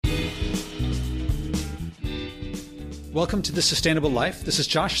Welcome to The Sustainable Life. This is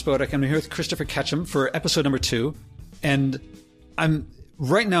Josh Spodek. I'm here with Christopher Ketcham for episode number 2. And I'm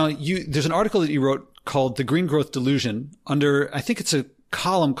right now, there's an article that you wrote called The Green Growth Delusion under, I think it's a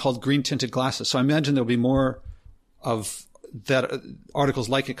column called Green Tinted Glasses. So I imagine there'll be more of that articles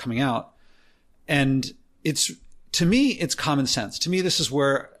like it coming out. And to me, it's common sense. To me, this is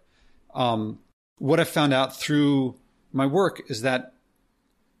where, what I found out through my work is that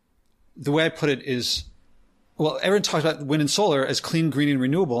the way I put it is, well, everyone talks about wind and solar as clean, green, and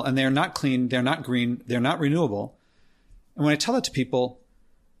renewable, and they are not clean, they're not green, they're not renewable. And when I tell that to people,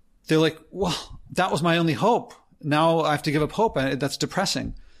 they're like, well, that was my only hope. Now I have to give up hope. That's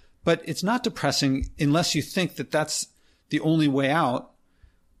depressing. But it's not depressing unless you think that that's the only way out.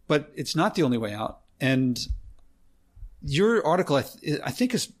 But it's not the only way out. And your article, I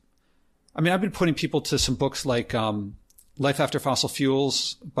think is, I've been putting people to some books like Life After Fossil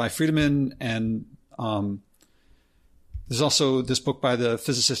Fuels by Friedman, and there's also this book by the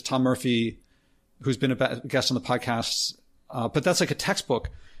physicist Tom Murphy, who's been a guest on the podcast. But that's like a textbook.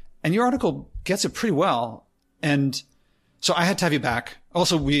 And your article gets it pretty well. And so I had to have you back.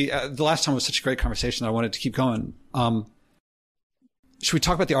 Also, the last time was such a great conversation that I wanted to keep going. Should we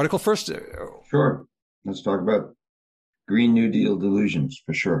talk about the article first? Sure. Let's talk about Green New Deal delusions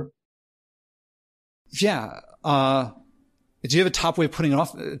for sure. Yeah. Do you have a top way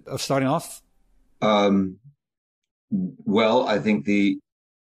of starting off? Well, I need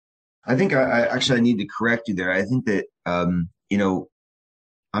to correct you there. I think that, on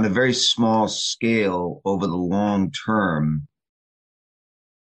a very small scale over the long term,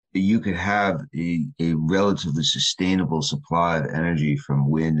 you could have a relatively sustainable supply of energy from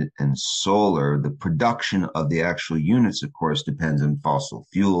wind and solar. The production of the actual units, of course, depends on fossil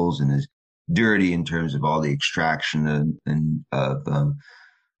fuels and is dirty in terms of all the extraction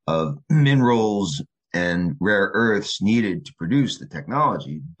of minerals and rare earths needed to produce the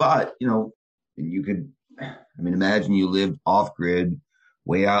technology. But, you could, imagine you lived off grid,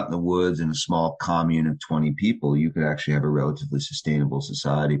 way out in the woods in a small commune of 20 people. You could actually have a relatively sustainable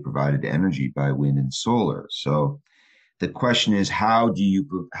society provided energy by wind and solar. So the question is, how do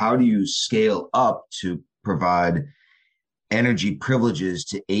you scale up to provide energy privileges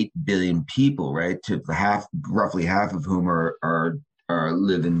to 8 billion people, right? To roughly half of whom are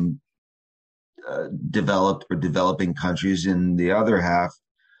live in developed or developing countries, and the other half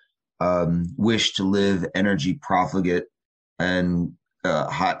wish to live energy profligate and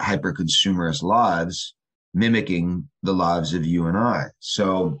hyper-consumerist lives, mimicking the lives of you and I.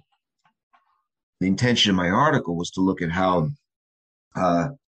 So the intention of my article was to look at how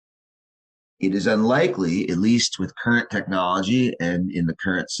it is unlikely, at least with current technology and in the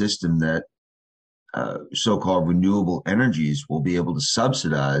current system, that so-called renewable energies will be able to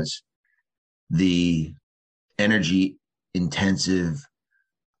subsidize the energy-intensive,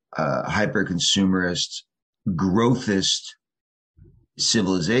 hyper-consumerist, growthist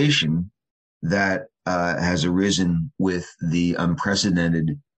civilization that has arisen with the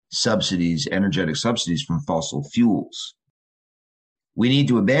unprecedented energetic subsidies from fossil fuels. We need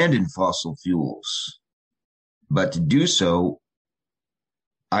to abandon fossil fuels, but to do so,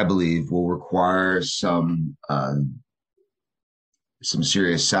 I believe, will require some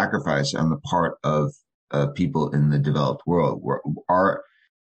serious sacrifice on the part of people in the developed world. Our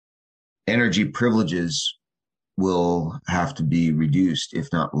energy privileges will have to be reduced, if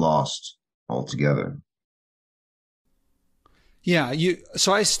not lost altogether. Yeah,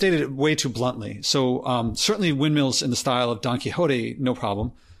 so I stated it way too bluntly. So certainly windmills in the style of Don Quixote, no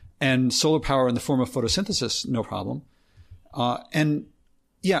problem. And solar power in the form of photosynthesis, no problem. And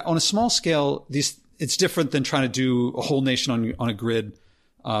yeah, on a small scale, it's different than trying to do a whole nation on a grid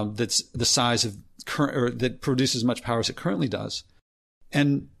that's the size of current, or that produces as much power as it currently does.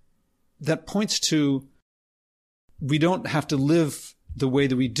 And that points to, we don't have to live the way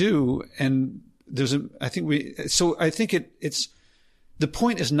that we do. And I think it's, the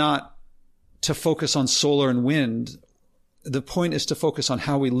point is not to focus on solar and wind. The point is to focus on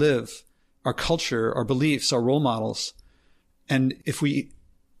how we live, our culture, our beliefs, our role models. And if we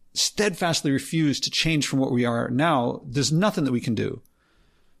steadfastly refuse to change from what we are now, there's nothing that we can do.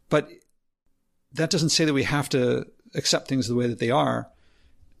 But that doesn't say that we have to accept things the way that they are,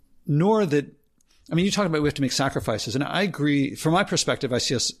 nor that, you talk about we have to make sacrifices. And I agree. From my perspective, I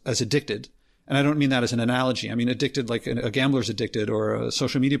see us as addicted. And I don't mean that as an analogy. I mean addicted like a gambler's addicted or a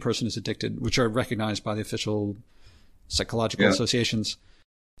social media person is addicted, which are recognized by the official psychological associations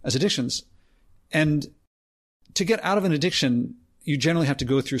as addictions. And to get out of an addiction, you generally have to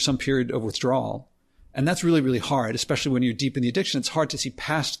go through some period of withdrawal. And that's really, really hard, especially when you're deep in the addiction. It's hard to see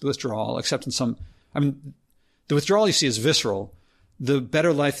past the withdrawal, except in the The withdrawal you see is visceral. The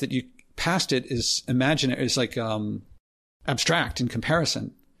better life that you past it is imaginary, is like abstract in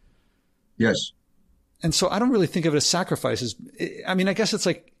comparison. Yes. And so I don't really think of it as sacrifices. I mean, I guess it's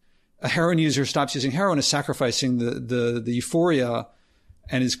like a heroin user stops using heroin, is sacrificing the euphoria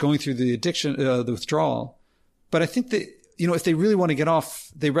and is going through the addiction, the withdrawal. But I think that, if they really want to get off,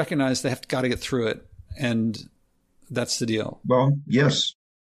 they recognize they have got to get through it. And that's the deal. Well, yes.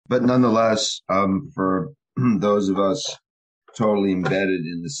 But nonetheless, for those of us totally embedded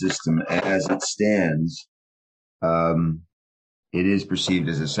in the system as it stands, it is perceived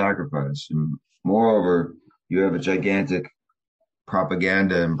as a sacrifice. And moreover, you have a gigantic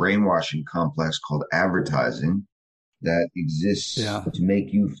propaganda and brainwashing complex called advertising that exists to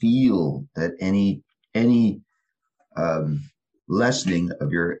make you feel that any lessening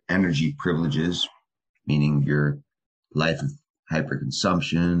of your energy privileges, meaning your life of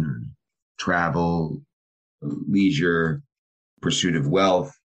hyperconsumption or travel, leisure, pursuit of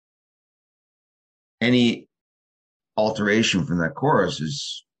wealth, any alteration from that course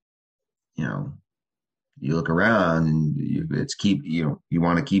is, you look around and you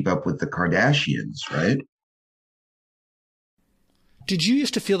want to keep up with the Kardashians, right? Did you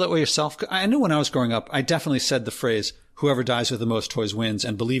used to feel that way yourself? I know when I was growing up, I definitely said the phrase, whoever dies with the most toys wins,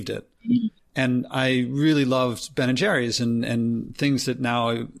 and believed it. And I really loved Ben & Jerry's and things that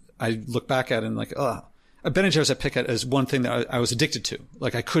now I look back at and like, Ben & Jerry's I pick at as one thing that I was addicted to.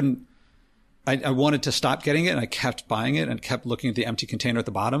 Like I wanted to stop getting it, and I kept buying it and kept looking at the empty container at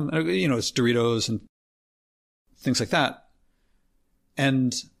the bottom. It's Doritos and things like that.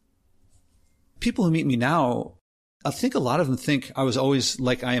 And people who meet me now, I think a lot of them think I was always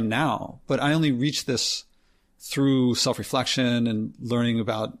like I am now, but I only reached this through self-reflection and learning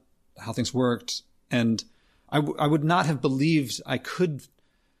about how things worked. And I would not have believed I could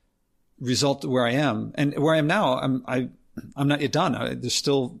result where I am. And where I am now, I'm not yet done. There's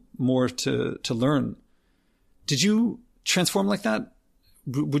still more to learn. Did you transform like that?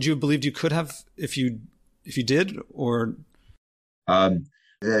 Would you have believed you could have if you did, or? I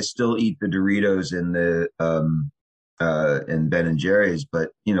still eat the Doritos and the and Ben & Jerry's, but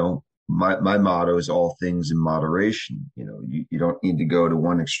my motto is all things in moderation. You don't need to go to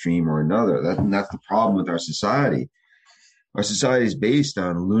one extreme or another. That's the problem with our society. Our society is based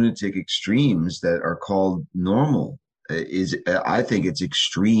on lunatic extremes that are called normal. I think it's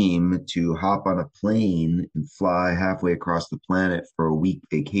extreme to hop on a plane and fly halfway across the planet for a week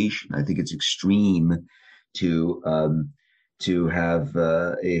vacation. I think it's extreme to have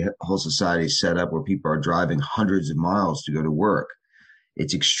a whole society set up where people are driving hundreds of miles to go to work.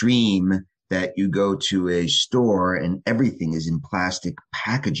 It's extreme that you go to a store and everything is in plastic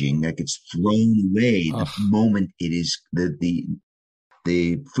packaging that gets thrown away the moment it is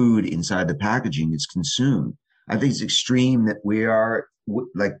the food inside the packaging is consumed. I think it's extreme that we are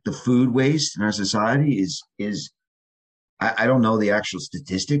like the food waste in our society is I don't know the actual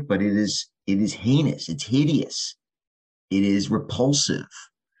statistic, but it is heinous. It's hideous. It is repulsive.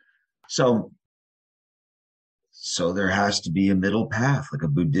 So there has to be a middle path, like a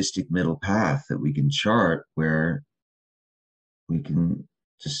Buddhistic middle path that we can chart where we can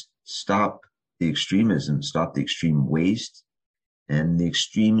just stop the extremism, stop the extreme waste and the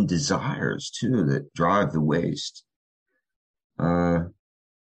extreme desires too that drive the waste. So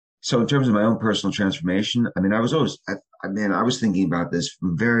in terms of my own personal transformation, I mean, I was thinking about this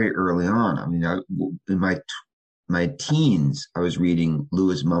from very early on. I mean, in my teens, I was reading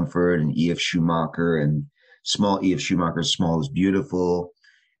Lewis Mumford and E.F. Schumacher and E.F. Schumacher's Small is Beautiful,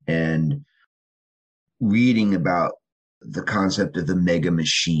 and reading about the concept of the mega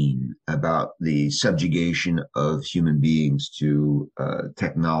machine, about the subjugation of human beings to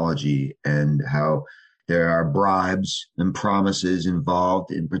technology, and how there are bribes and promises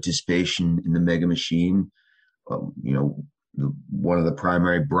involved in participation in the mega machine. One of the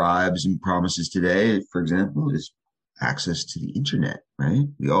primary bribes and promises today, for example, is access to the internet, right?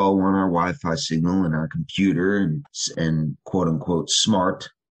 We all want our Wi-Fi signal in our computer and quote unquote smart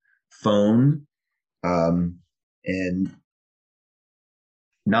phone. And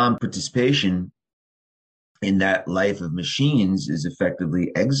non-participation in that life of machines is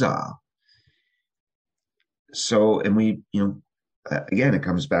effectively exile. So, and we, again, it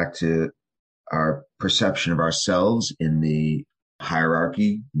comes back to our perception of ourselves in the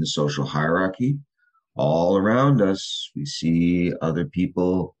hierarchy, in the social hierarchy. All around us, we see other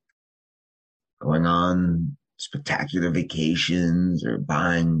people going on spectacular vacations or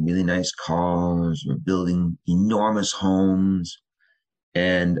buying really nice cars or building enormous homes.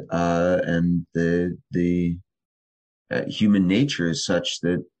 And the human nature is such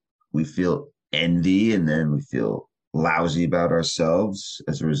that we feel envy, and then we feel lousy about ourselves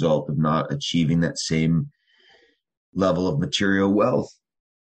as a result of not achieving that same level of material wealth.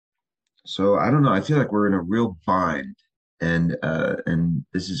 So I don't know. I feel like we're in a real bind, and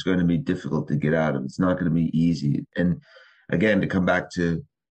this is going to be difficult to get out of. It's not going to be easy. And again, to come back to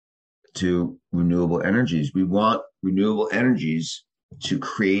renewable energies, we want renewable energies to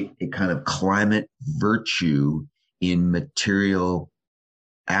create a kind of climate virtue in material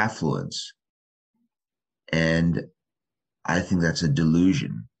affluence. And I think that's a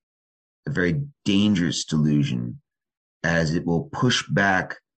delusion, a very dangerous delusion, as it will push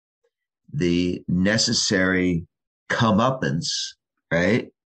back the necessary comeuppance, right,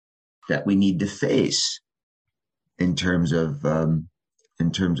 that we need to face in terms of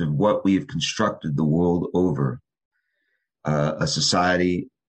what we have constructed the world over, a society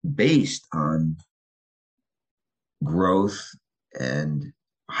based on growth and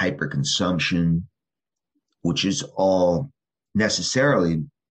hyperconsumption, which is all necessarily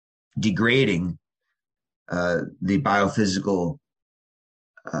degrading the biophysical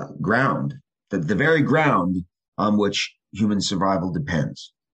ground, the very ground on which human survival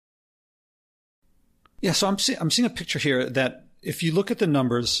depends. Yeah, so I'm seeing a picture here that if you look at the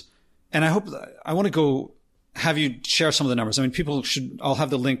numbers, and I want to go have you share some of the numbers. I mean, I'll have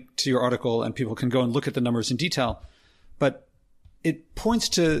the link to your article and people can go and look at the numbers in detail, but it points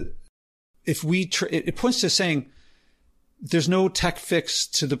to, it points to saying there's no tech fix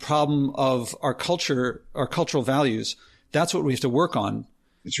to the problem of our culture, our cultural values. That's what we have to work on.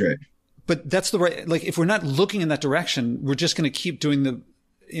 That's right. But that's the right, like, if we're not looking in that direction, we're just going to keep doing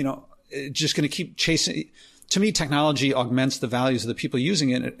just going to keep chasing. To me, technology augments the values of the people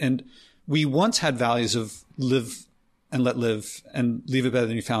using it. And we once had values of live and let live and leave it better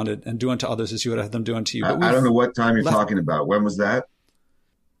than you found it and do unto others as you would have them do unto you. But I don't know what time you're talking about. When was that?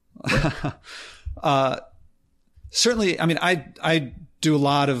 Certainly. I mean, I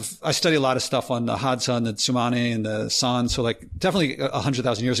study a lot of stuff on the Hadza and the Tsunami and the San. So like definitely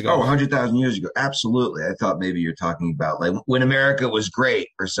 100,000 years ago. Oh, 100,000 years ago. Absolutely. I thought maybe you're talking about like when America was great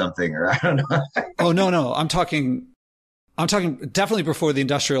or something, or I don't know. Oh, no. I'm talking definitely before the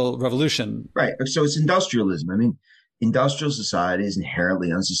Industrial Revolution. Right. So it's industrialism. I mean, industrial society is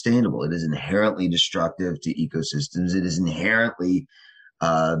inherently unsustainable. It is inherently destructive to ecosystems. It is inherently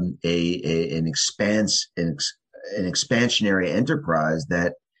an expansionary enterprise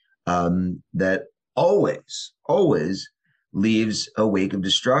that always leaves a wake of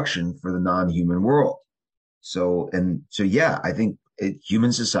destruction for the non-human world. So yeah, I think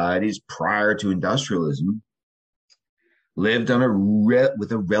human societies prior to industrialism lived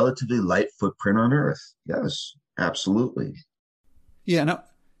with a relatively light footprint on Earth. Yes, absolutely. Yeah,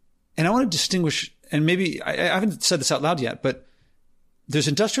 and I want to distinguish, and maybe I haven't said this out loud yet, but there's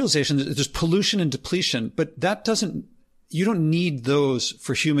industrialization, there's pollution and depletion, but you don't need those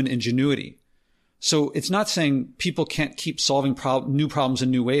for human ingenuity. So it's not saying people can't keep solving new problems in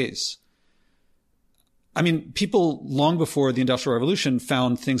new ways. I mean, people long before the Industrial Revolution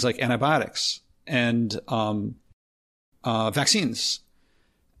found things like antibiotics and vaccines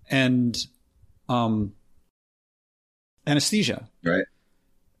and anesthesia. Right.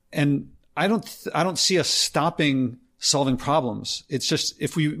 And I don't see us stopping solving problems. It's just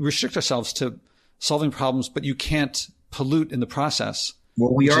if we restrict ourselves to solving problems, but you can't pollute in the process.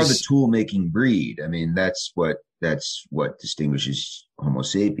 Well, we are the tool-making breed. I mean, that's what distinguishes Homo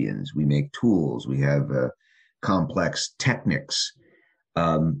sapiens. We make tools. We have complex techniques.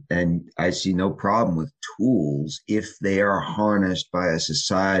 And I see no problem with tools if they are harnessed by a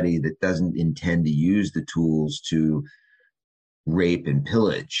society that doesn't intend to use the tools to rape and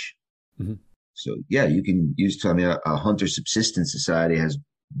pillage. Mm-hmm. So yeah, you can use. I mean, a hunter subsistence society has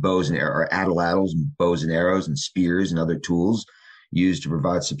bows and or atlatls and bows and arrows and spears and other tools used to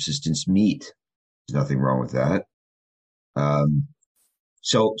provide subsistence meat. There's nothing wrong with that.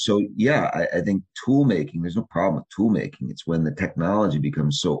 So yeah, I think tool making. There's no problem with tool making. It's when the technology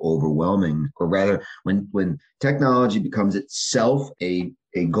becomes so overwhelming, or rather, when technology becomes itself a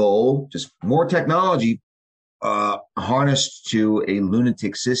goal, just more technology harnessed to a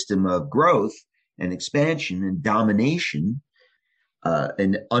lunatic system of growth and expansion and domination,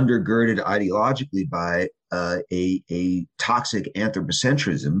 and undergirded ideologically by a toxic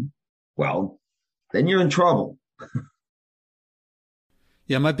anthropocentrism, well, then you're in trouble.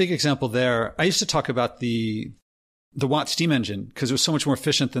 Yeah, my big example there, I used to talk about the Watt steam engine because it was so much more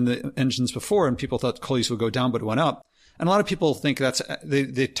efficient than the engines before, and people thought coal use would go down, but it went up. And a lot of people think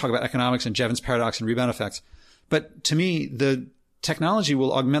they talk about economics and Jevons paradox and rebound effects. But to me, the technology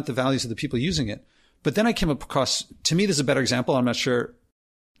will augment the values of the people using it. But then I came across, to me, this is a better example. I'm not sure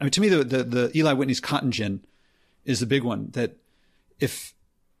I mean, to me, the Eli Whitney's cotton gin is the big one. That if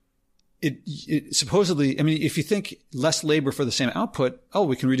it supposedly, I mean, if you think less labor for the same output,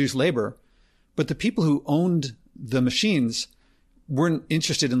 we can reduce labor. But the people who owned the machines weren't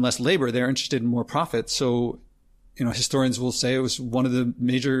interested in less labor. They're interested in more profit. So, historians will say it was one of the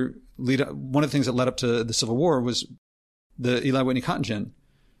things that led up to the Civil War was the Eli Whitney cotton gin.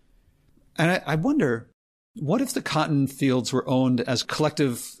 And I wonder, what if the cotton fields were owned as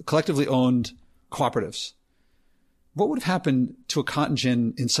collectively owned cooperatives? What would have happened to a cotton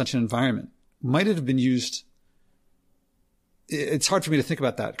gin in such an environment? Might it have been used? It's hard for me to think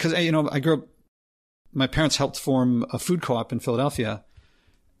about that because, I grew up, my parents helped form a food co-op in Philadelphia.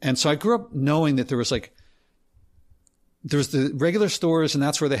 And so I grew up knowing that there was the regular stores, and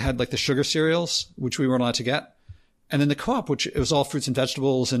that's where they had like the sugar cereals, which we weren't allowed to get. And then the co-op, which it was all fruits and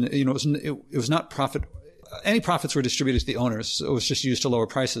vegetables, and it was not profit. Any profits were distributed to the owners. So it was just used to lower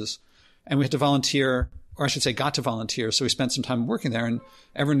prices. And we had to volunteer, or I should say got to volunteer. So we spent some time working there, and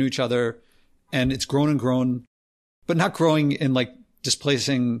everyone knew each other. And it's grown and grown, but not growing in like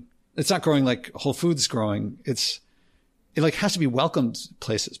displacing. It's not growing like Whole Foods growing. It like has to be welcomed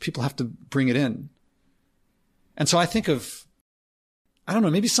places. People have to bring it in. And so I think of, I don't know,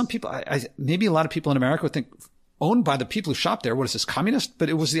 maybe some people, maybe a lot of people in America would think owned by the people who shop there. What is this, communist? But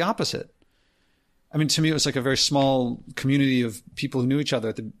it was the opposite. I mean, to me, it was like a very small community of people who knew each other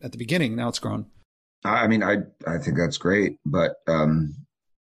at the beginning. Now it's grown. I mean, I think that's great. But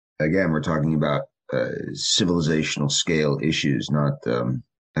again, we're talking about civilizational scale issues, not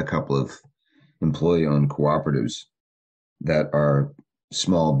a couple of employee-owned cooperatives that are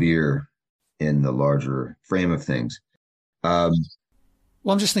small beer in the larger frame of things. Well,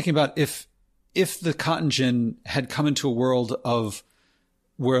 I'm just thinking about if the cotton gin had come into a world of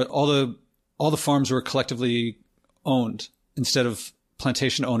where all the farms were collectively owned instead of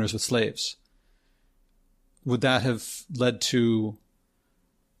plantation owners with slaves, would that have led to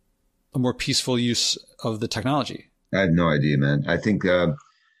a more peaceful use of the technology? I have no idea, man. I think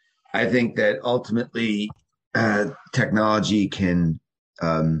that ultimately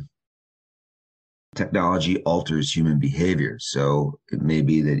technology alters human behavior. So it may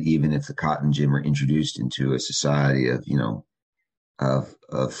be that even if the cotton gin were introduced into a society of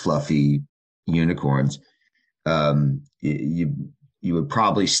fluffy unicorns, you would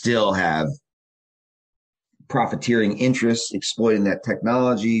probably still have profiteering interests exploiting that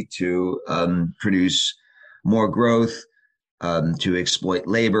technology to produce more growth, to exploit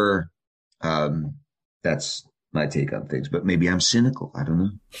labor. That's my take on things, but maybe I'm cynical. I don't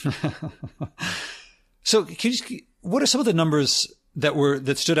know. So what are some of the numbers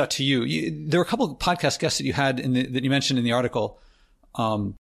that stood out to you? There were a couple of podcast guests that you had that you mentioned in the article,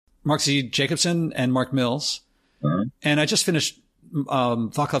 Mark Z. Jacobson and Mark Mills. Uh-huh. And I just finished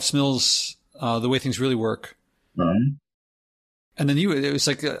Václav Smil's The Way Things Really Work. Uh-huh. And then it was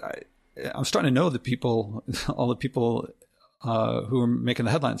like, I'm starting to know all the people who were making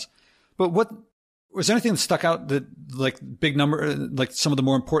the headlines. But was there anything that stuck out that like big number, like some of the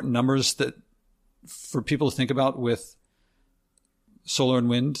more important numbers that for people to think about with solar and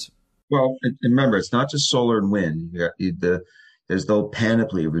wind? Well, and remember, it's not just solar and wind. There's the whole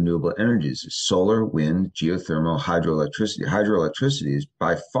panoply of renewable energies: solar, wind, geothermal, hydroelectricity. Hydroelectricity is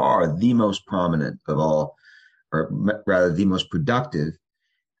by far the most prominent of all, or rather the most productive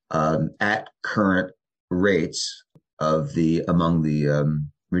at current rates among the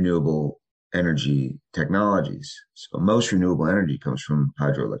renewable energy technologies. So most renewable energy comes from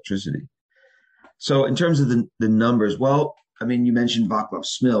hydroelectricity. So in terms of the numbers, well, I mean, you mentioned Václav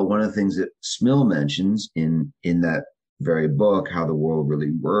Smil. One of the things that Smil mentions in that very book, How the World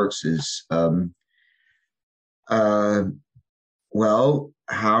Really Works, is, well,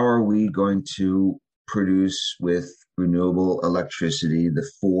 how are we going to produce with renewable electricity the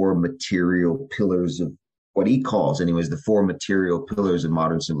four material pillars of what he calls, anyways, the four material pillars of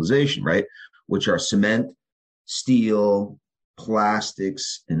modern civilization, right? Which are cement, steel,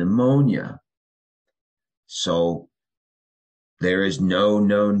 plastics, and ammonia. So there is no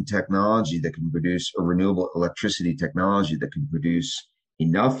known technology that can produce a renewable electricity technology that can produce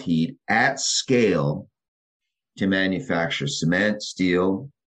enough heat at scale to manufacture cement, steel,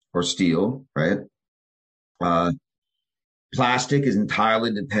 right? Plastic is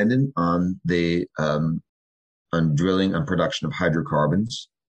entirely dependent on drilling and production of hydrocarbons.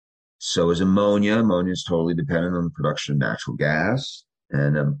 So is ammonia. Ammonia is totally dependent on the production of natural gas.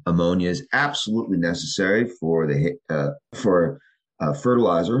 And ammonia is absolutely necessary for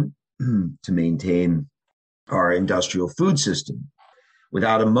fertilizer to maintain our industrial food system.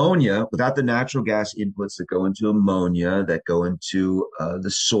 Without ammonia, without the natural gas inputs that go into ammonia, that go into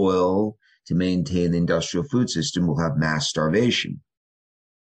the soil to maintain the industrial food system, we'll have mass starvation.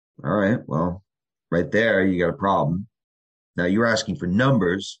 All right, well, right there, you got a problem. Now you're asking for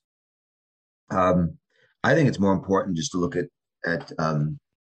numbers. I think it's more important just to look at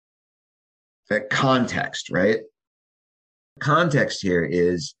context, right? Context here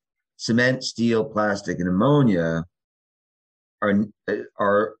is cement, steel, plastic, and ammonia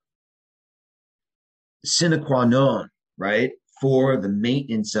are sine qua non, right, for the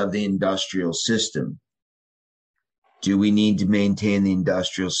maintenance of the industrial system. Do we need to maintain the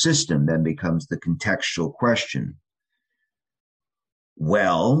industrial system? Then becomes the contextual question.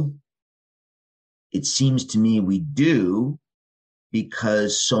 Well, it seems to me we do,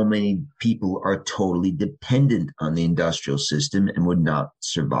 because so many people are totally dependent on the industrial system and would not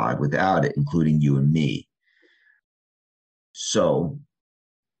survive without it, including you and me. So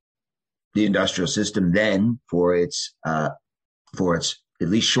the industrial system then, for its at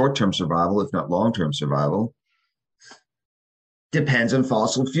least short-term survival, if not long-term survival, depends on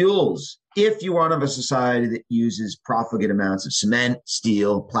fossil fuels. If you want to have a society that uses profligate amounts of cement,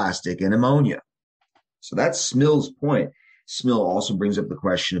 steel, plastic, and ammonia. So that's Smill's point. Smill also brings up the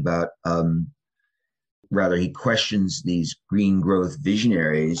question about, he questions these green growth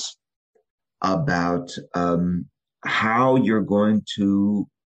visionaries about how you're going to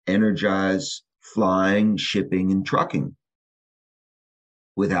energize flying, shipping, and trucking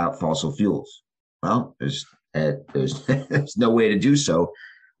without fossil fuels. Well, there's no way to do so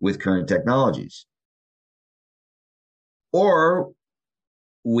with current technologies. Or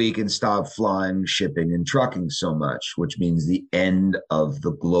we can stop flying, shipping, and trucking so much, which means the end of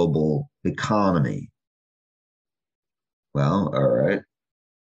the global economy. Well, all right.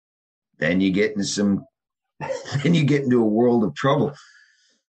 Then you get into a world of trouble.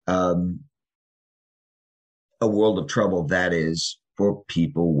 A world of trouble that is for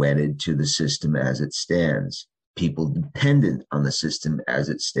people wedded to the system as it stands, people dependent on the system as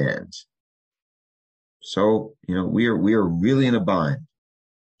it stands. So, we are really in a bind.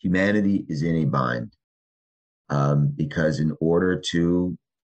 Humanity is in a bind because in order to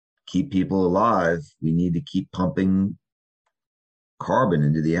keep people alive, we need to keep pumping carbon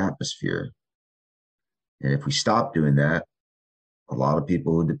into the atmosphere. And if we stop doing that, a lot of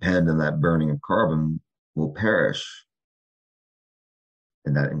people who depend on that burning of carbon will perish.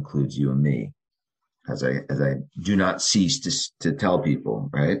 And that includes you and me, as I do not cease to tell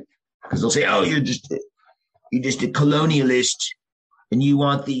people, right? Because they'll say, "Oh, you're just a colonialist, and you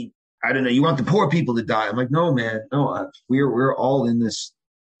want the poor people to die." I'm like, "No, man, no. We're all in this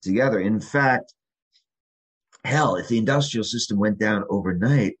together." In fact, hell, if the industrial system went down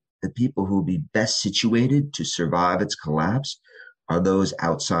overnight, the people who would be best situated to survive its collapse are those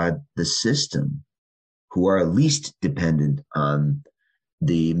outside the system, who are least dependent on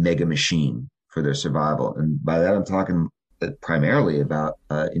the mega machine for their survival. And by that, I'm talking primarily about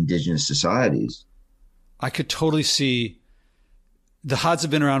indigenous societies. I could totally see the Hads have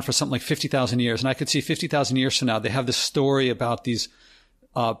been around for something like 50,000 years. And I could see 50,000 years from now, they have this story about these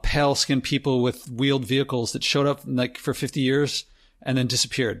pale-skinned people with wheeled vehicles that showed up for 50 years and then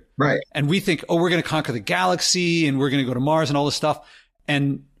disappeared. Right. And we think, we're going to conquer the galaxy and we're going to go to Mars and all this stuff.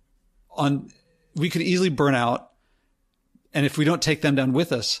 And we could easily burn out. And if we don't take them down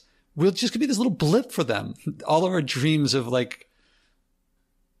with us, we'll just be this little blip for them. All of our dreams of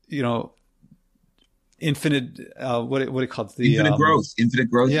infinite, what do you call it? Infinite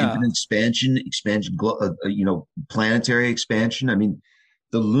growth, yeah. Infinite expansion, planetary expansion. I mean,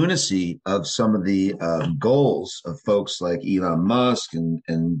 the lunacy of some of the goals of folks like Elon Musk and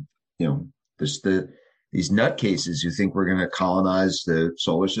these nutcases who think we're going to colonize the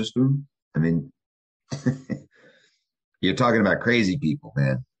solar system. I mean, you're talking about crazy people,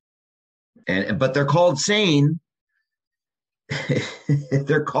 man. But they're called sane.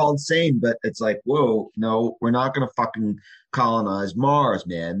 They're called sane, but it's like, whoa, no, we're not going to fucking colonize Mars,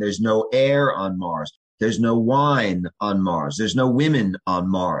 man. There's no air on Mars. There's no wine on Mars. There's no women on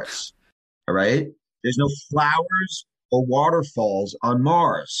Mars. All right. There's no flowers or waterfalls on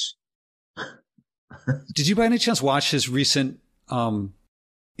Mars. Did you by any chance watch his recent,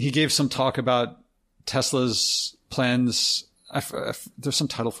 he gave some talk about Tesla's plans. There's some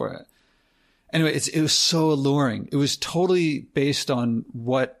title for it. Anyway, it was so alluring. It was totally based on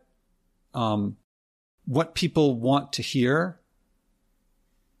what people want to hear,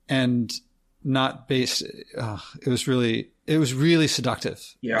 and not based. It was really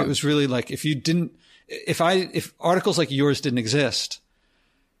seductive. Yeah. It was really like if articles like yours didn't exist,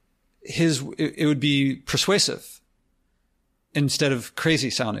 it would be persuasive. instead of crazy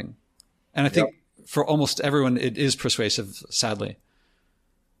sounding. And I think for almost everyone, it is persuasive, sadly.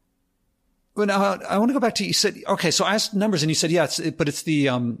 But now I want to go back to, you said, okay, so I asked numbers and you said, yeah, but it's the,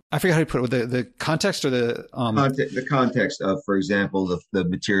 I forget how you put it, the context or the, the context of, for example, the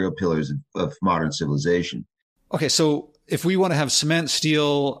material pillars of modern civilization. Okay. So if we want to have cement,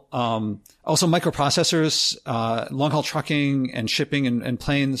 steel, also microprocessors, long haul trucking and shipping and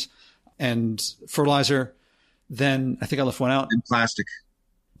planes and fertilizer, then I think I left one out. And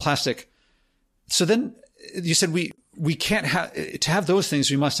plastic. So then you said we can't have, to have those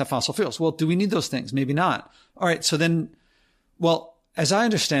things, we must have fossil fuels. Well, do we need those things? Maybe not. All right. So then, well, as I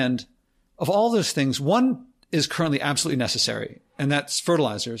understand, of all those things, one is currently absolutely necessary, and that's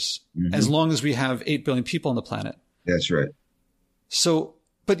fertilizers, as long as we have 8 billion people on the planet. That's right. So,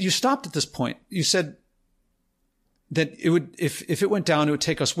 but you stopped at this point. You said that it would, if it went down, it would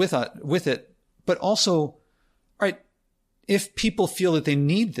take us with it. But also, all right, if people feel that they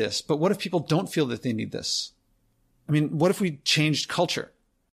need this, but what if people don't feel that they need this? I mean, what if we changed culture?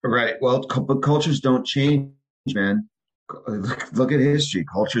 Right. Well, but cultures don't change, man. Look at history.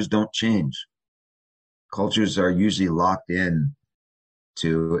 Cultures don't change. Cultures are usually locked in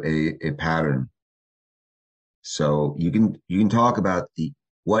to a pattern. So you can talk about the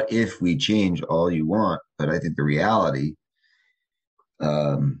what if we change all you want, but I think the reality is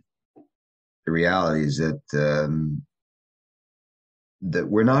that that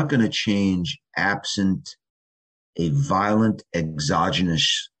we're not going to change absent a violent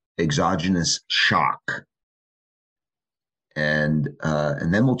exogenous shock, and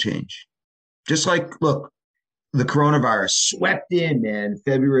then we'll change. Just like, look, the coronavirus swept in, man,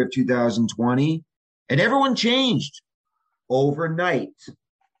 February of 2020, and everyone changed overnight.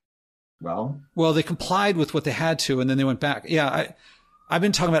 Well, they complied with what they had to, and then they went back. Yeah, I've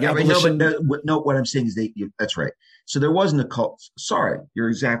been talking about abolition. What I'm saying is that's right. So there wasn't a cult. Sorry, you're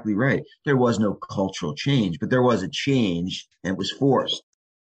exactly right. There was no cultural change, but there was a change, and it was forced.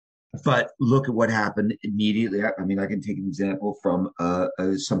 But look at what happened immediately. I mean, I can take an example from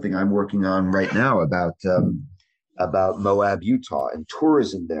something I'm working on right now about Moab, Utah, and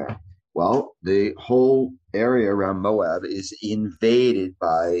tourism there. Well, the whole area around Moab is invaded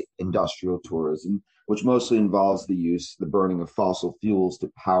by industrial tourism, which mostly involves the burning of fossil fuels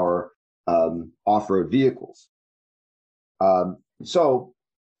to power off-road vehicles. So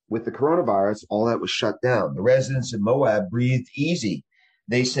with the coronavirus, all that was shut down. The residents of Moab breathed easy.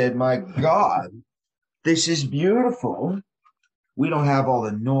 They said, my God, this is beautiful. We don't have all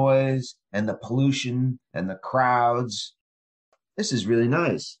the noise and the pollution and the crowds. This is really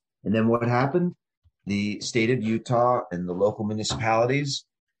nice. And then what happened? The state of Utah and the local municipalities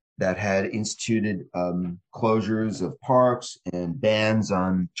that had instituted closures of parks and bans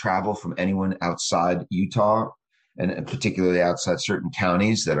on travel from anyone outside Utah, and particularly outside certain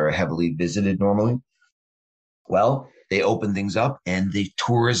counties that are heavily visited normally. Well, they opened things up and the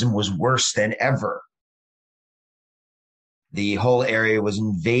tourism was worse than ever. The whole area was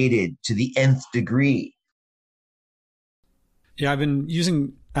invaded to the nth degree. Yeah, I've been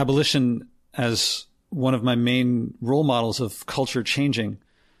using abolition as one of my main role models of culture changing.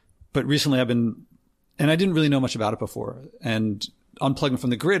 But recently and I didn't really know much about it before. And Unplugging from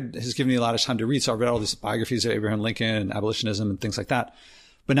the Grid has given me a lot of time to read. So I read all these biographies of Abraham Lincoln and abolitionism and things like that.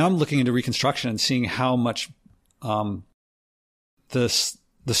 But now I'm looking into Reconstruction and seeing how much the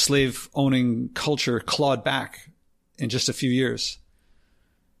slave owning culture clawed back in just a few years.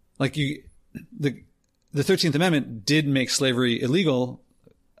 Like the 13th Amendment did make slavery illegal,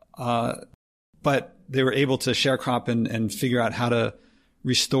 but they were able to sharecrop and figure out how to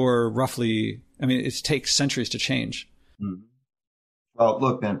restore roughly. I mean, it takes centuries to change. Mm-hmm. Well,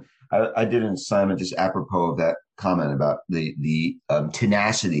 look, man, I did an assignment just apropos of that comment about the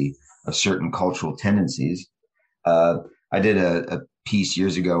tenacity of certain cultural tendencies. I did a piece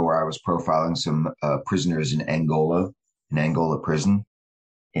years ago where I was profiling some prisoners in Angola prison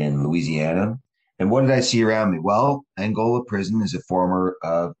in Louisiana. And what did I see around me? Well, Angola prison is a former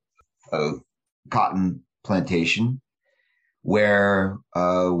cotton plantation where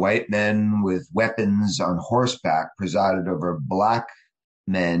white men with weapons on horseback presided over black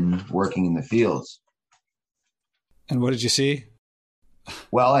men working in the fields. And what did you see?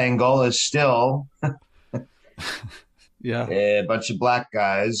 Well, Angola is still a bunch of black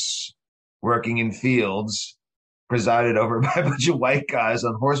guys working in fields presided over by a bunch of white guys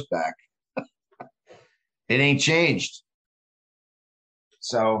on horseback. It ain't changed.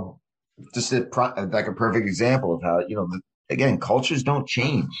 So just like a perfect example of how, again, cultures don't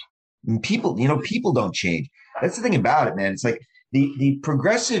change. And people don't change. That's the thing about it, man. It's like the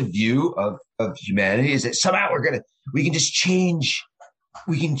progressive view of of humanity is that somehow we can just change,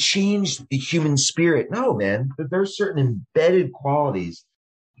 we can change the human spirit. No, man, but there are certain embedded qualities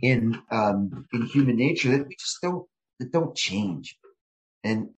in human nature that we just don't change,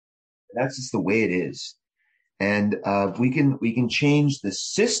 and that's just the way it is. And we can change the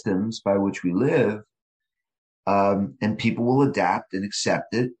systems by which we live, and people will adapt and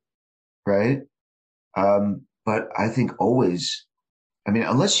accept it, right? But I think always, I mean,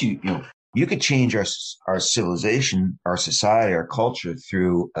 unless you could change our civilization, our society, our culture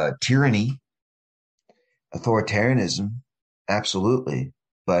through tyranny, authoritarianism, absolutely.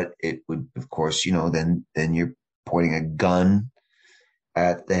 But it would, of course, then you're pointing a gun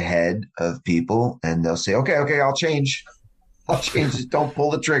at the head of people, and they'll say, "Okay, I'll change. Just don't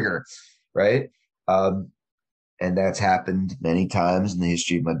pull the trigger," right? And that's happened many times in the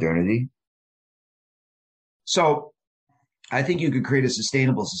history of modernity. So I think you could create a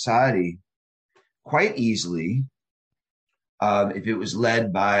sustainable society quite easily if it was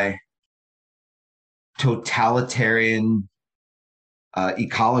led by totalitarian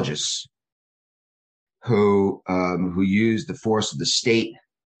ecologists who use the force of the state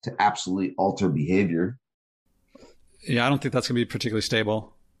to absolutely alter behavior. Yeah, I don't think that's going to be particularly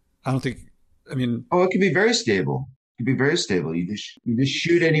stable. I don't think. I mean, it could be very stable. It could be very stable. You just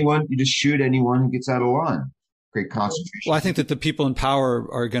shoot anyone. You just shoot anyone who gets out of line. Great concentration. Well, I think that the people in power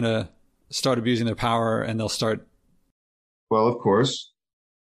are going to start abusing their power, and they'll start. Well, of course,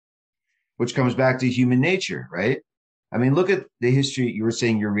 which comes back to human nature, right? I mean, look at the history. You were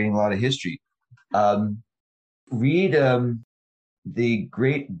saying you're reading a lot of history. Read the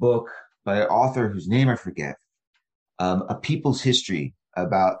great book by an author whose name I forget, A People's History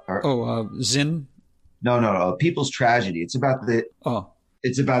about. Zinn? No, A People's Tragedy. It's about the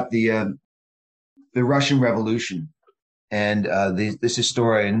Russian Revolution, and this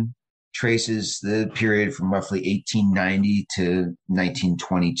historian traces the period from roughly 1890 to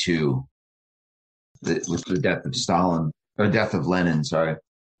 1922, with the death of Stalin, or death of Lenin, sorry,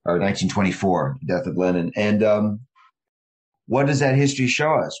 or 1924, death of Lenin. And what does that history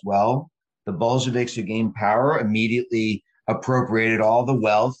show us? Well, the Bolsheviks who gained power immediately appropriated all the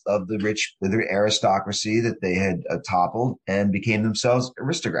wealth of the rich, the aristocracy that they had toppled, and became themselves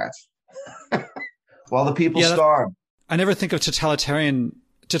aristocrats. While the people starved. I never think of totalitarian.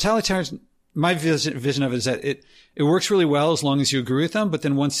 My vision of it is that it works really well as long as you agree with them, but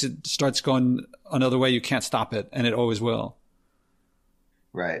then once it starts going another way, you can't stop it, and it always will.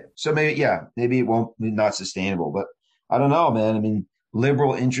 Right. So maybe it won't be not sustainable, but I don't know, man. I mean,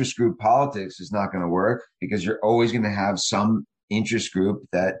 liberal interest group politics is not going to work because you're always going to have some interest group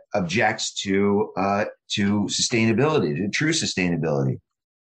that objects to sustainability, to true sustainability.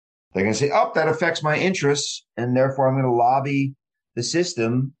 They're going to say, "Oh, that affects my interests, and therefore I'm going to lobby the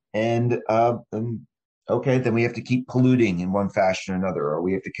system." And okay, then we have to keep polluting in one fashion or another, or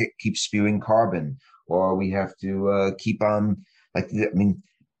we have to keep spewing carbon, or we have to keep on I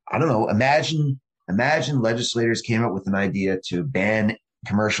don't know. Imagine legislators came up with an idea to ban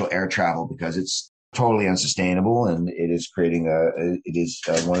commercial air travel because it's totally unsustainable and it is creating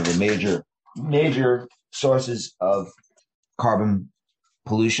one of the major sources of carbon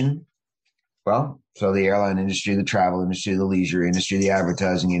pollution. Well, so the airline industry, the travel industry, the leisure industry, the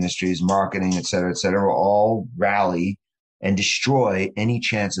advertising industries, marketing, et cetera, will all rally and destroy any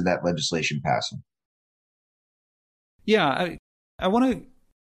chance of that legislation passing. Yeah, I want to.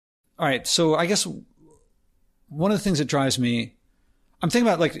 All right, so I guess one of the things that drives me, I'm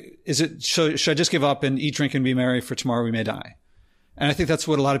thinking about should I just give up and eat, drink, and be merry, for tomorrow we may die? And I think that's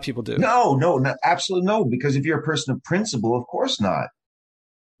what a lot of people do. No, absolutely no. Because if you're a person of principle, of course not.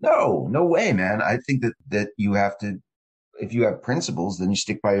 No way, man. I think that you have to, if you have principles, then you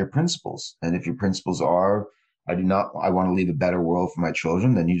stick by your principles. And if your principles are, I want to leave a better world for my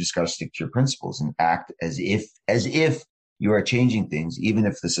children, then you just got to stick to your principles and act as if you are changing things, even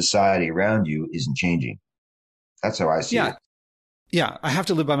if the society around you isn't changing. That's how I see it. Yeah, I have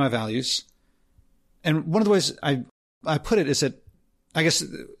to live by my values. And one of the ways I put it is that, I guess,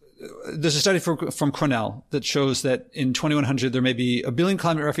 there's a study from Cornell that shows that in 2100, there may be 1 billion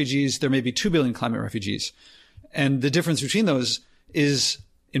climate refugees, there may be 2 billion climate refugees. And the difference between those is,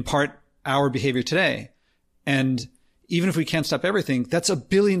 in part, our behavior today. And even if we can't stop everything, that's 1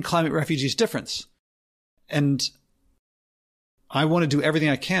 billion climate refugees difference. And I want to do everything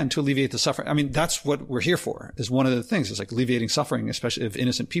I can to alleviate the suffering. I mean, that's what we're here for, is one of the things, is like alleviating suffering, especially of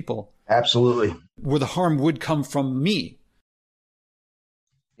innocent people. Absolutely. Where the harm would come from me.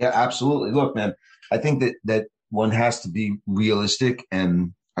 Yeah, absolutely. Look, man, I think that one has to be realistic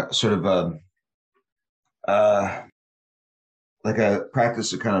and sort of like a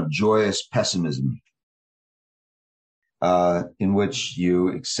practice of kind of joyous pessimism, in which you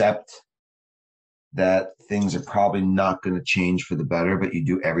accept that things are probably not going to change for the better, but you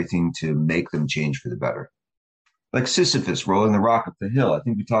do everything to make them change for the better. Like Sisyphus rolling the rock up the hill. I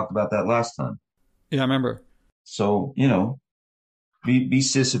think we talked about that last time. Yeah, I remember. So, be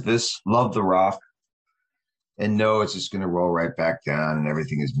Sisyphus, love the rock, and know it's just going to roll right back down and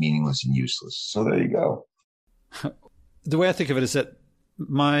everything is meaningless and useless. So there you go. The way I think of it is that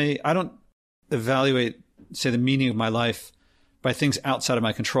I don't evaluate, say, the meaning of my life by things outside of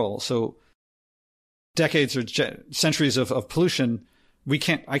my control. So decades or centuries of pollution,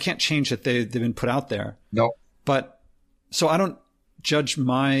 I can't change that they've been put out there. No. But so I don't judge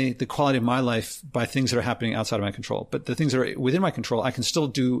the quality of my life by things that are happening outside of my control. But the things that are within my control, I can still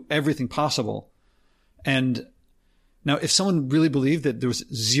do everything possible. And now, if someone really believed that there was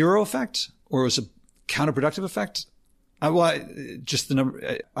zero effect or it was a counterproductive effect, I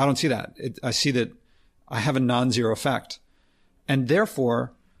don't see that. I see that I have a non-zero effect, and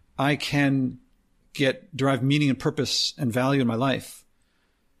therefore I can derive meaning and purpose and value in my life.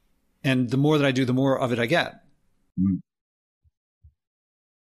 And the more that I do, the more of it I get. Mm.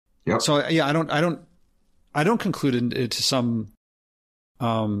 Yep. So yeah, I don't conclude into some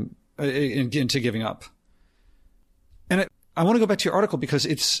into giving up. And I want to go back to your article because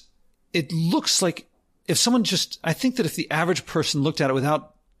it looks like I think that if the average person looked at it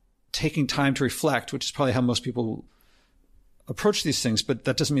without taking time to reflect, which is probably how most people approach these things, but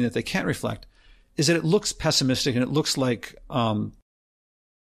that doesn't mean that they can't reflect, is that it looks pessimistic and it looks like I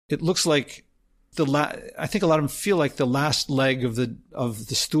think a lot of them feel like the last leg of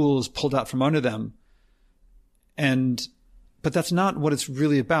the stool is pulled out from under them. But that's not what it's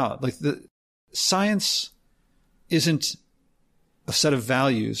really about. Like the science isn't a set of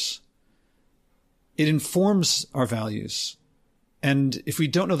values. It informs our values. And if we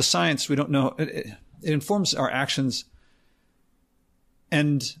don't know the science, we don't know, it informs our actions.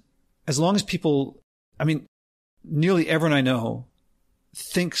 And as long as nearly everyone I know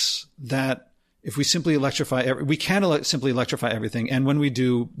thinks that if we simply we can simply electrify everything. And when we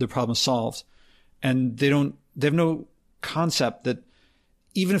do, the problem is solved. And they have no concept that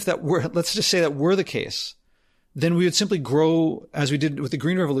even if let's just say that were the case, then we would simply grow as we did with the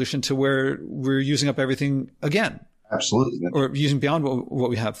Green Revolution to where we're using up everything again. Absolutely. Or using beyond what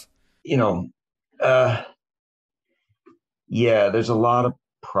we have. Yeah, there's a lot of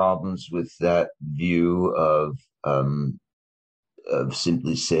problems with that view of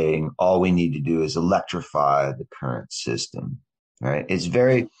simply saying all we need to do is electrify the current system, right? It's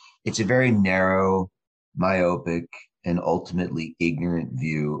a very narrow, myopic, and ultimately ignorant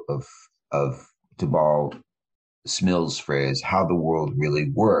view of, to borrow Smill's phrase, how the world really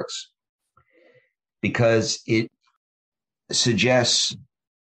works, because it suggests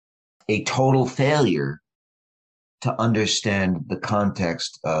a total failure to understand the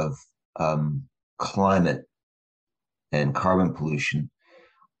context of climate and carbon pollution.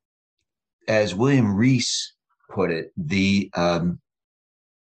 As William Rees put it, the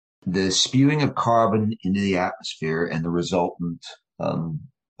spewing of carbon into the atmosphere and the resultant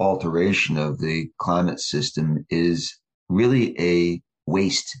alteration of the climate system is really a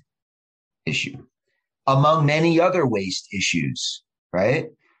waste issue, among many other waste issues, right?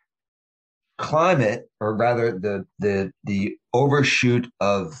 Climate, or rather the overshoot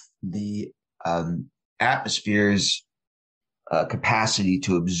of the atmosphere's capacity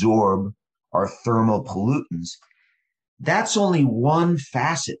to absorb our thermal pollutants, that's only one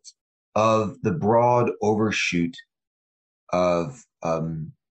facet of the broad overshoot of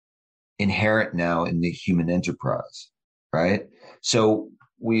inherent now in the human enterprise, right? So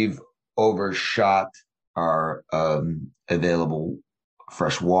we've overshot our available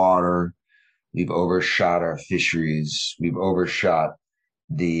fresh water. We've overshot our fisheries. We've overshot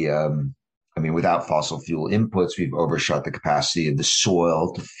without fossil fuel inputs, we've overshot the capacity of the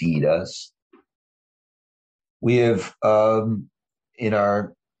soil to feed us. We have, in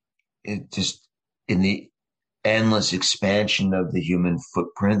the endless expansion of the human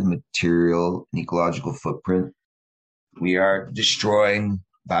footprint, material and ecological footprint, we are destroying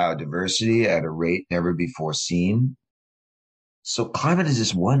biodiversity at a rate never before seen. So climate is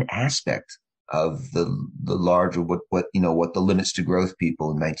just one aspect of the larger what the limits to growth people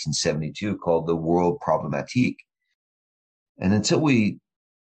in 1972 called the world problematique. And until we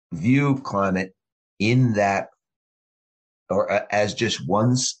view climate in that, or as just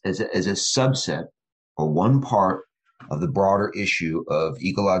as a subset or one part of the broader issue of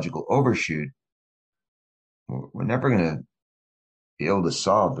ecological overshoot, we're never going to be able to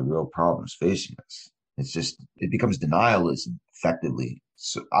solve the real problems facing us. it becomes denialism effectively.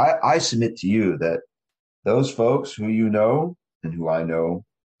 So I submit to you that those folks who you know and who I know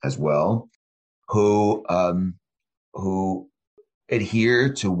as well, who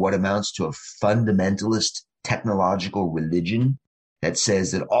adhere to what amounts to a fundamentalist technological religion that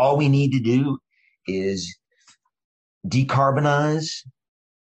says that all we need to do is decarbonize,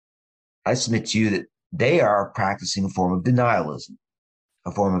 I submit to you that they are practicing a form of denialism,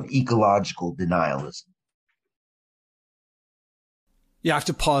 a form of ecological denialism. Yeah, I have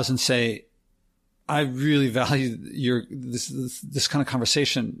to pause and say, I really value this kind of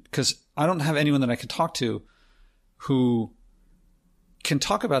conversation, because I don't have anyone that I can talk to who can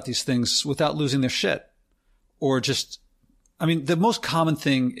talk about these things without losing their shit. Or just, I mean, the most common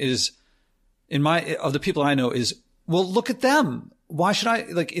thing is of the people I know is, well, look at them. Why should I,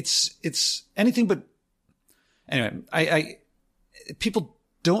 like, it's anything but, anyway, people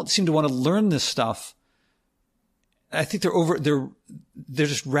don't seem to want to learn this stuff. I think they're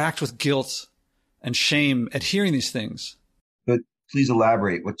just racked with guilt and shame at hearing these things. But please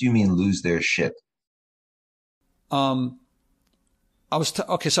elaborate. What do you mean lose their shit? So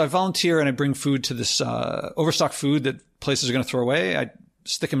I volunteer and I bring food to this overstock food that places are going to throw away. I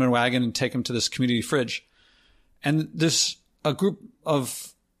stick them in a wagon and take them to this community fridge. And there's a group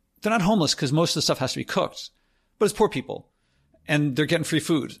of, they're not homeless because most of the stuff has to be cooked, but it's poor people and they're getting free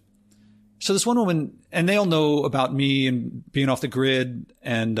food. So this one woman, and they all know about me and being off the grid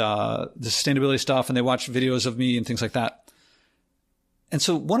and the sustainability stuff, and they watch videos of me and things like that. And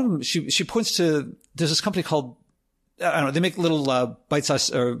so one of them, she points to, there's this company called, I don't know, they make little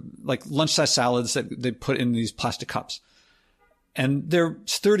bite-sized or like lunch-sized salads that they put in these plastic cups. And they're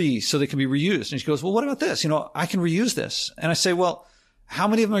sturdy so they can be reused. And she goes, well, what about this? I can reuse this. And I say, well, how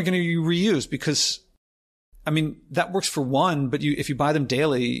many of them are going to reuse? Because, I mean, that works for one, but if you buy them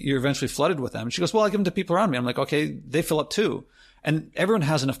daily, you're eventually flooded with them. And she goes, well, I give them to people around me. I'm like, okay, they fill up too. And everyone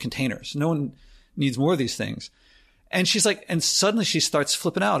has enough containers. No one needs more of these things. And she's like, and suddenly she starts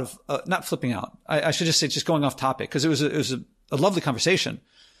flipping out of, not flipping out. I should just say just going off topic, because it was a lovely conversation.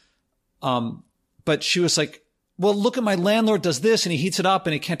 But she was like, well, look at my landlord does this and he heats it up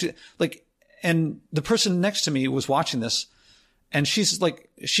and he can't do like, and the person next to me was watching this, and she's like,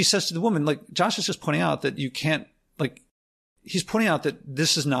 she says to the woman, like, Josh is just pointing out that you can't, like, he's pointing out that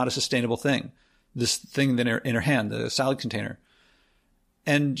this is not a sustainable thing, this thing in her hand, the salad container.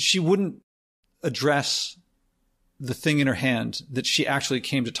 And she wouldn't address the thing in her hand that she actually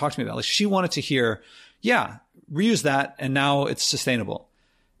came to talk to me about. Like, she wanted to hear, yeah, reuse that, and now it's sustainable.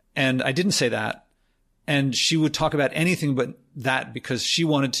 And I didn't say that. And she would talk about anything but that because she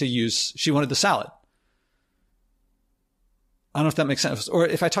wanted the salad. I don't know if that makes sense. Or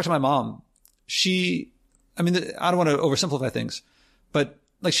if I talk to my mom, I don't want to oversimplify things, but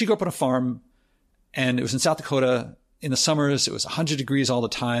like, she grew up on a farm and it was in South Dakota. In the summers, it was 100 degrees all the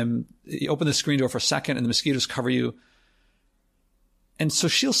time. You open the screen door for a second and the mosquitoes cover you. And so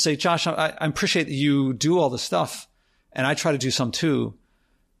she'll say, Josh, I appreciate that you do all this stuff, and I try to do some too,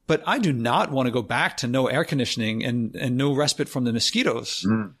 but I do not want to go back to no air conditioning and no respite from the mosquitoes.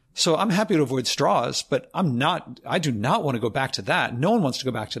 Mm. So I'm happy to avoid straws, but I do not want to go back to that. No one wants to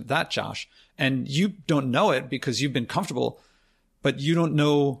go back to that, Josh. And you don't know it because you've been comfortable, but you don't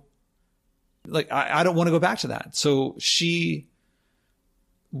know. Like, I don't want to go back to that. So she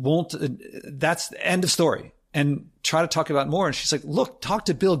won't, that's the end of story, and try to talk about more. And she's like, look, talk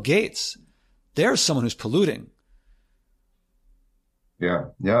to Bill Gates. There's someone who's polluting. Yeah.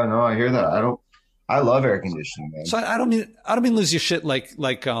 Yeah. No, I hear that. I love air conditioning, man. So I don't mean lose your shit like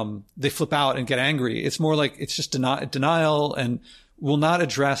they flip out and get angry. It's more like, it's just denial and will not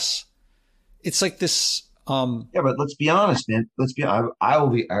address. It's like this, yeah, but let's be honest, man. How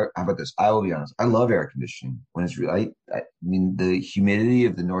about this? I will be honest. I love air conditioning when it's really, I mean, the humidity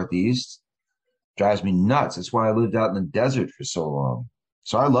of the Northeast drives me nuts. That's why I lived out in the desert for so long.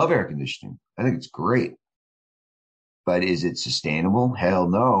 So I love air conditioning. I think it's great. But is it sustainable? Hell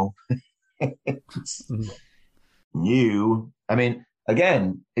no. New. I mean,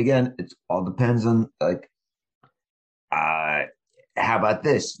 again, it all depends on, like, how about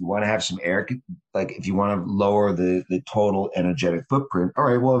this? You want to have some air, like, if you want to lower the total energetic footprint, all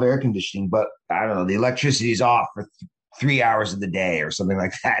right, we'll have air conditioning, but I don't know, the electricity's off for 3 hours of the day or something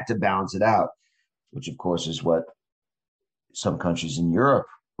like that to balance it out, which of course is what some countries in Europe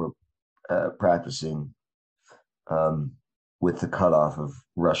were practicing with the cutoff of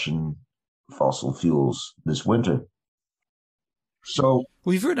Russian fossil fuels this winter. So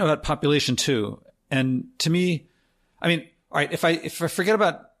we've written about population too. And to me, I mean, all right, if I forget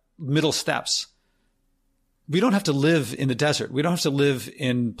about middle steps, we don't have to live in the desert. We don't have to live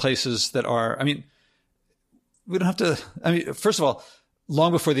in places that are, I mean, we don't have to, I mean, first of all,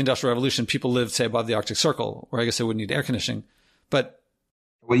 long before the Industrial Revolution, people lived, say, above the Arctic Circle, where I guess they wouldn't need air conditioning. But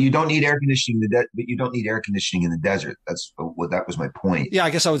well, you don't need air conditioning but you don't need air conditioning in the desert. That was my point. yeah, I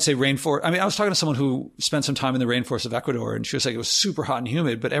guess I would say rainforest. I mean, I was talking to someone who spent some time in the rainforest of Ecuador, and she was like, it was super hot and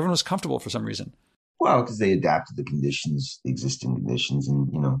humid, but everyone was comfortable for some reason. Well, because they adapted the conditions, the existing conditions, and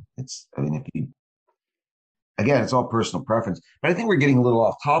again, it's all personal preference. But I think we're getting a little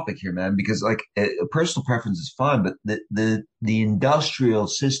off topic here, man, because like personal preference is fine, but the industrial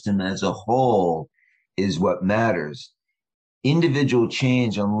system as a whole is what matters. Individual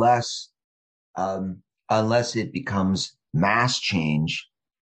change, unless it becomes mass change,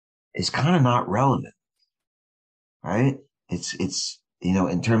 is kind of not relevant, right? It's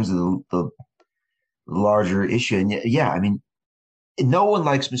in terms of the larger issue, and yeah, I mean, no one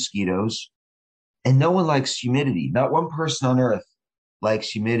likes mosquitoes. And no one likes humidity. Not one person on earth likes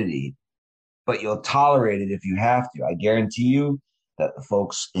humidity, but you'll tolerate it if you have to. I guarantee you that the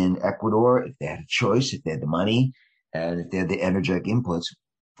folks in Ecuador, if they had a choice, if they had the money, and if they had the energetic inputs,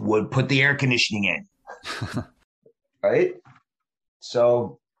 would put the air conditioning in. Right?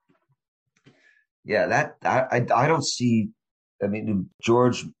 So, yeah, I don't see, I mean,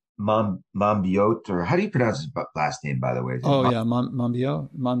 George Monbiot, or how do you pronounce his last name, by the way? Monbiot.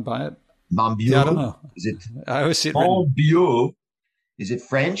 Monbiot? Yeah, I don't know. Is it I always see it Monbiot? Is it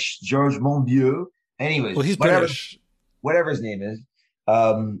French? George Monbiot? Anyways, well, he's British. Whatever his name is,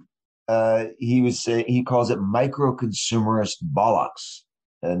 he calls it micro-consumerist bollocks.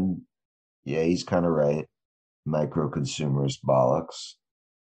 And yeah, he's kind of right. Micro-consumerist bollocks.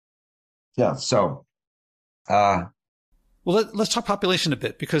 Yeah, so well, let's talk population a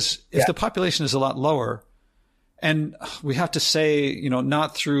bit, because if the population is a lot lower, and we have to say,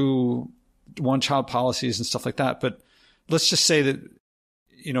 not through one-child policies and stuff like that, but let's just say that,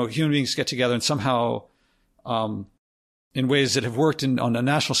 human beings get together and somehow, in ways that have worked on a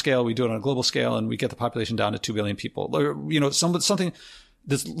national scale, we do it on a global scale, and we get the population down to 2 billion people. Or, something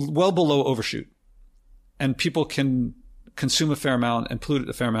that's well below overshoot, and people can consume a fair amount and pollute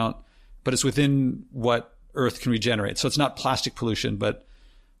a fair amount, but it's within what Earth can regenerate. So it's not plastic pollution, but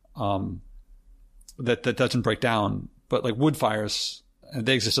that doesn't break down. But like wood fires,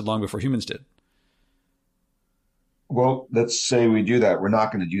 they existed long before humans did. Well, let's say we do that. We're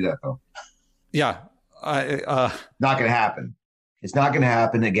not going to do that, though. Yeah. Not going to happen. It's not going to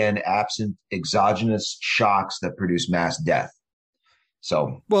happen, again, absent exogenous shocks that produce mass death.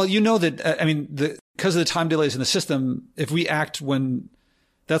 So, well, that, because of the time delays in the system, if we act when,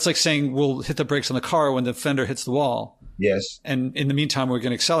 that's like saying we'll hit the brakes on the car when the fender hits the wall. Yes. And in the meantime, we're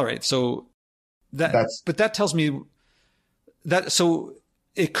going to accelerate. So but that tells me that, so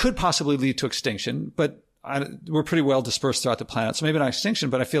it could possibly lead to extinction, but we're pretty well dispersed throughout the planet. So maybe not extinction,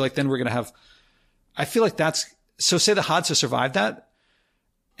 but I feel like then we're going to have, so say the Hadza survived that,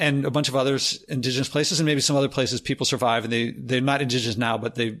 and a bunch of others, indigenous places, and maybe some other places people survive, and they're not indigenous now,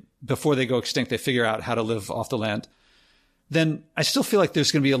 but before they go extinct, they figure out how to live off the land. Then I still feel like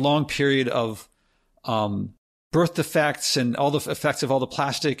there's going to be a long period of birth defects and all the effects of all the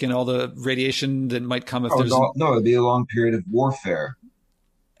plastic and all the radiation that might come if it'd be a long period of warfare.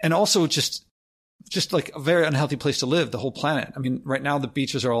 And also just like a very unhealthy place to live, the whole planet. I mean, right now the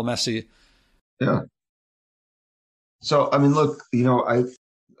beaches are all messy. Yeah. So, I mean, look, I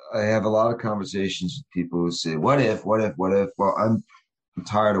have a lot of conversations with people who say, what if? Well, I'm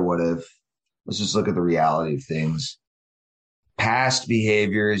tired of what if. Let's just look at the reality of things. Past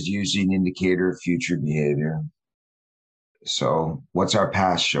behavior is usually an indicator of future behavior. So what's our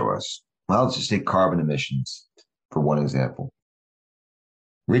past show us? Well, let's just take carbon emissions for one example.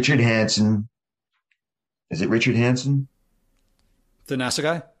 Richard Hansen. Is it Richard Hansen? The NASA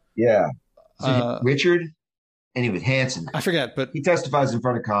guy? Yeah. Richard? Anyway, Hansen. I forget, but he testifies in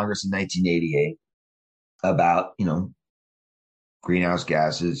front of Congress in 1988 about, greenhouse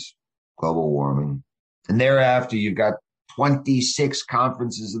gases, global warming. And thereafter, you've got 26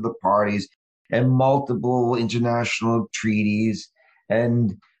 conferences of the parties and multiple international treaties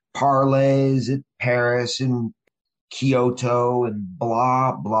and parlays at Paris and Kyoto and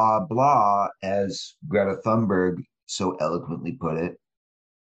blah, blah, blah, as Greta Thunberg so eloquently put it.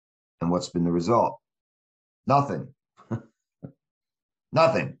 And what's been the result? Nothing.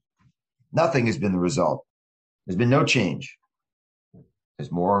 Nothing has been the result. There's been no change.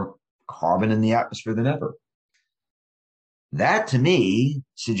 There's more carbon in the atmosphere than ever. That, to me,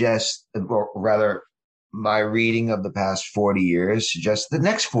 suggests, or rather, my reading of the past 40 years suggests the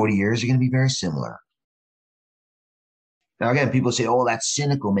next 40 years are going to be very similar. Now, again, people say, oh, that's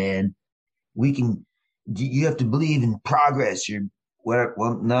cynical, man. You have to believe in progress.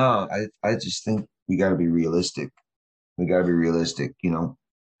 Well, no, I just think, got to be realistic. We got to be realistic, you know.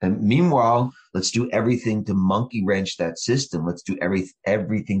 And meanwhile, let's do everything to monkey wrench that system. Let's do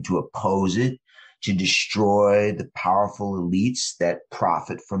everything to oppose it, to destroy the powerful elites that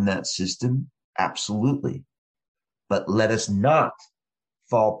profit from that system. Absolutely. But let us not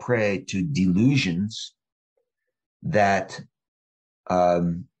fall prey to delusions that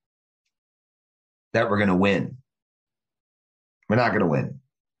that we're going to win. We're not going to win.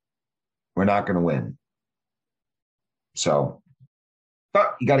 We're not going to win. So,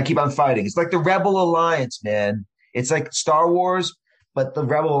 but you got to keep on fighting. It's like the Rebel Alliance, man. It's like Star Wars, but the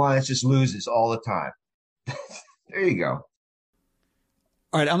Rebel Alliance just loses all the time. There you go.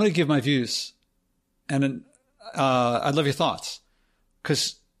 All right, I'm going to give my views, and I'd love your thoughts,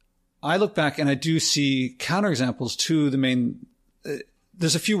 because I look back and I do see counterexamples to the main.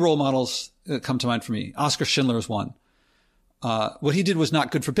 There's a few role models that come to mind for me. Oskar Schindler is one. What he did was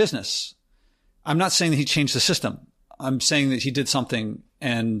not good for business. I'm not saying that he changed the system. I'm saying that he did something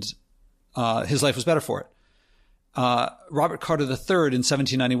and his life was better for it. Robert Carter III in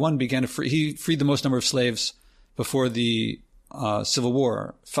 1791 he freed the most number of slaves before the Civil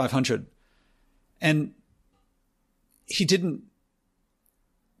War, 500. And he didn't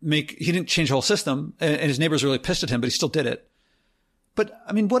change the whole system, and his neighbors were really pissed at him, but he still did it. But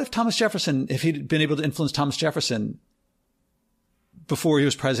I mean, what if he'd been able to influence Thomas Jefferson before he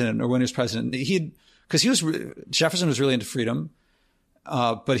was president or when he was president? Jefferson was really into freedom,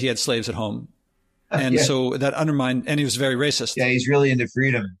 but he had slaves at home. And so that undermined, and he was very racist. Yeah, he's really into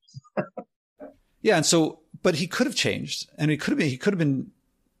freedom. Yeah. And so, but he could have changed, and he could have been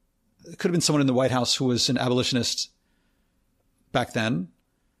someone in the White House who was an abolitionist back then.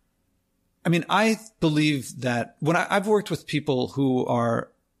 I mean, I believe that when I've worked with people who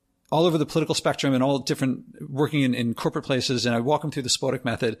are all over the political spectrum and all different, working in corporate places, and I walk them through the Spodek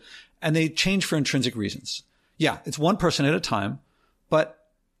method, and they change for intrinsic reasons. Yeah, it's one person at a time, but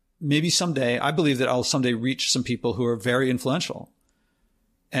maybe someday, I believe that I'll someday reach some people who are very influential,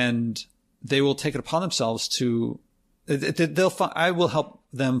 and they will take it upon themselves I will help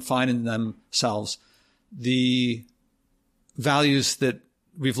them find in themselves the values that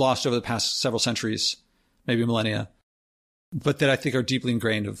we've lost over the past several centuries, maybe millennia, but that I think are deeply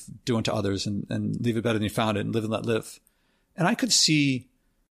ingrained of do unto others and leave it better than you found it and live and let live. And I could see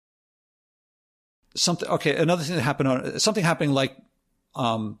another thing that happened something happening like,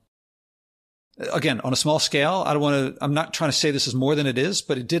 again, on a small scale. I'm not trying to say this is more than it is,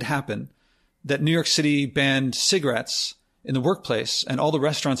 but it did happen that New York City banned cigarettes in the workplace, and all the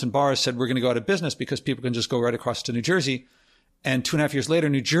restaurants and bars said, we're going to go out of business because people can just go right across to New Jersey. And 2.5 years later,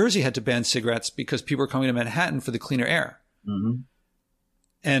 New Jersey had to ban cigarettes because people were coming to Manhattan for the cleaner air. Mm-hmm.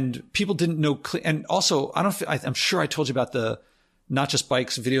 And people didn't know. And also, I'm sure I told you about the Not Just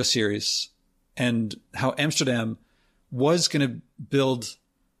Bikes video series and how Amsterdam was going to build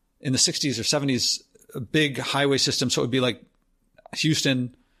in the 60s or 70s a big highway system. So it would be like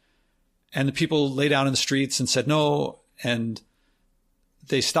Houston. And the people lay down in the streets and said no. And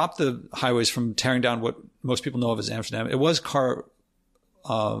they stopped the highways from tearing down what most people know of as Amsterdam. It was choked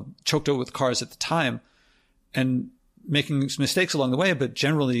out with cars at the time and making mistakes along the way, but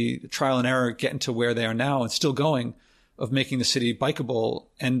generally trial and error getting to where they are now and still going, of making the city bikeable.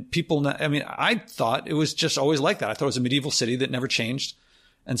 And people, I thought it was just always like that. I thought it was a medieval city that never changed,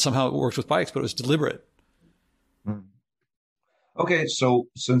 and somehow it worked with bikes, but it was deliberate. Okay. So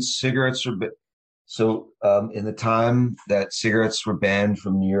since cigarettes are in the time that cigarettes were banned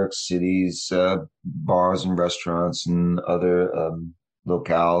from New York City's bars and restaurants and other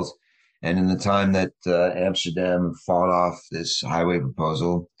locales, and in the time that Amsterdam fought off this highway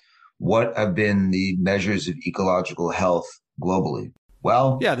proposal, what have been the measures of ecological health globally?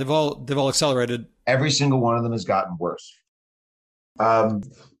 Well, yeah, they've all accelerated. Every single one of them has gotten worse.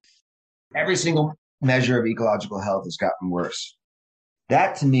 Every single measure of ecological health has gotten worse.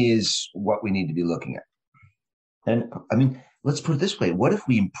 That, to me, is what we need to be looking at. And I mean, let's put it this way. What if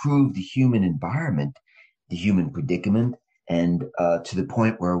we improve the human environment, the human predicament, and to the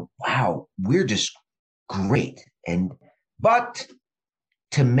point where, wow, we're just great. But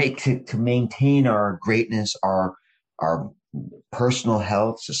to maintain our greatness, our personal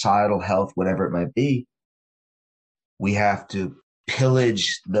health, societal health, whatever it might be, we have to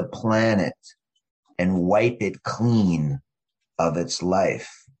pillage the planet and wipe it clean of its life,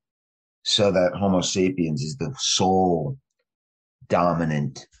 so that Homo sapiens is the sole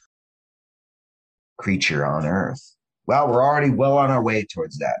dominant creature on Earth. Well, we're already well on our way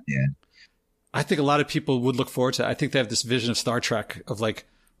towards that, man. I think a lot of people would look forward to it. I think they have this vision of Star Trek of like,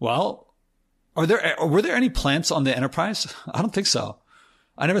 well, were there any plants on the Enterprise? I don't think so.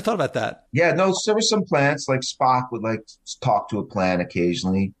 I never thought about that. Yeah, no, there were some plants like Spock would like talk to a plant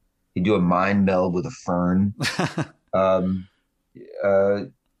occasionally. He'd do a mind meld with a fern. Um, uh,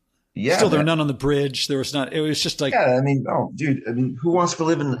 yeah, Still, there were man. none on the bridge. There was not. It was just like, Yeah, I mean, oh, dude, I mean, who wants to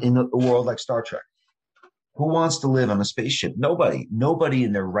live in a world like Star Trek? Who wants to live on a spaceship? Nobody. Nobody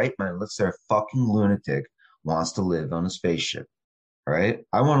in their right mind, unless they're a fucking lunatic, wants to live on a spaceship. Right?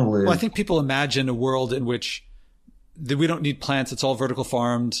 I want to well, I live. think people imagine a world in which we don't need plants. It's all vertical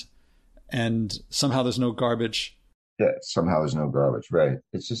farmed, and somehow there's no garbage. Yeah, somehow there's no garbage. Right?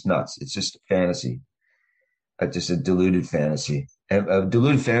 It's just nuts. It's just fantasy. Just a deluded fantasy. A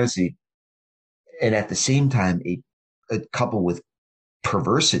deluded fantasy, and at the same time, a couple with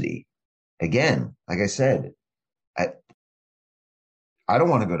perversity. Again, like I said, I I don't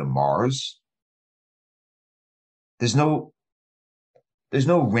want to go to Mars. There's no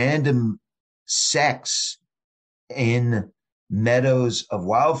random sex in meadows of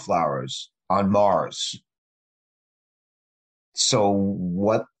wildflowers on Mars. So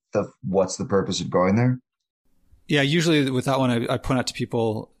what's the purpose of going there? Yeah, usually with that one, I point out to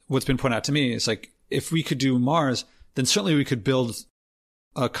people what's been pointed out to me is like, if we could do Mars, then certainly we could build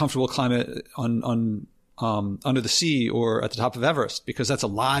a comfortable climate on under the sea or at the top of Everest, because that's a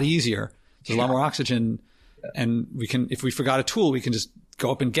lot easier. There's a lot more oxygen, and we can, if we forgot a tool, we can just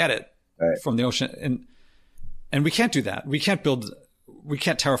go up and get it from the ocean. And we can't do that. We can't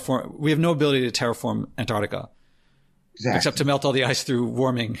terraform. We have no ability to terraform Antarctica, except to melt all the ice through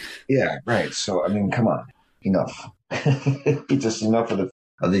warming. Yeah, right. So I mean, come on, enough. It's just enough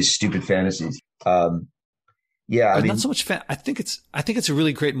of these stupid fantasies. Yeah, I mean, not so much. I think it's a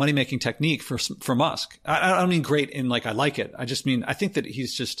really great money making technique for Musk. I don't mean great in like I like it. I just mean I think that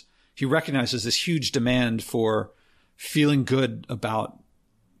he recognizes this huge demand for feeling good about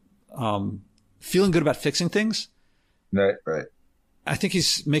fixing things. right. I think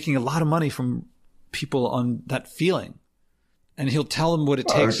he's making a lot of money from people on that feeling, and he'll tell them what it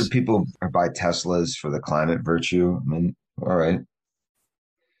takes. So people buy Teslas for the climate virtue. I mean, all right.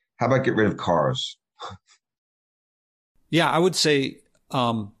 How about get rid of cars? Yeah, I would say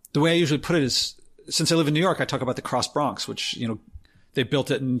the way I usually put it is, since I live in New York, I talk about the Cross Bronx, which, they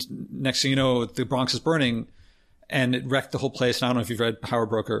built it, and next thing you know, the Bronx is burning, and it wrecked the whole place. And I don't know if you've read Power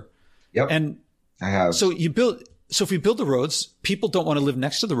Broker. Yep, and I have. So if we build the roads, people don't want to live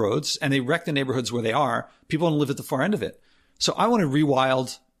next to the roads, and they wreck the neighborhoods where they are. People want to live at the far end of it. So I want to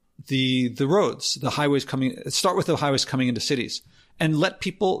rewild the roads, the highways start with the highways coming into cities, and let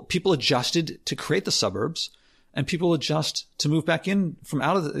people adjusted to create the suburbs. And people adjust to move back in from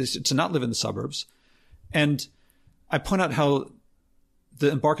to not live in the suburbs. And I point out how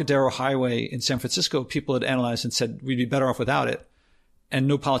the Embarcadero Highway in San Francisco, people had analyzed and said we'd be better off without it. And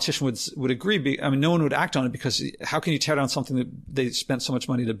no politician would agree. No one would act on it, because how can you tear down something that they spent so much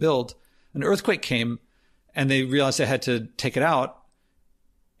money to build? An earthquake came and they realized they had to take it out.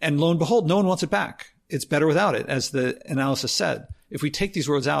 And lo and behold, no one wants it back. It's better without it, as the analysis said. If we take these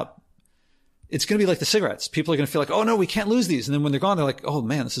roads out, it's going to be like the cigarettes. People are going to feel like, oh no, we can't lose these. And then when they're gone, they're like, oh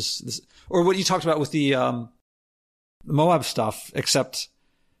man, this is, or what you talked about with the Moab stuff, except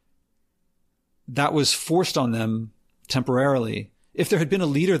that was forced on them temporarily. If there had been a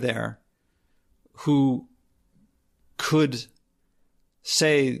leader there who could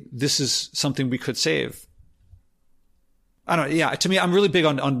say, this is something we could save. I don't know. Yeah. To me, I'm really big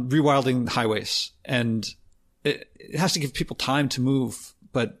on rewilding highways, and it has to give people time to move.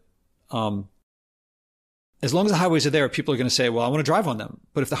 But, as long as the highways are there, people are going to say, well, I want to drive on them.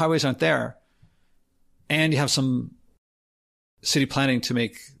 But if the highways aren't there, and you have some city planning to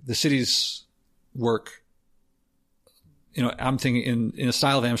make the cities work, I'm thinking in a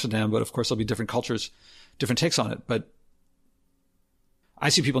style of Amsterdam, but of course there'll be different cultures, different takes on it. But I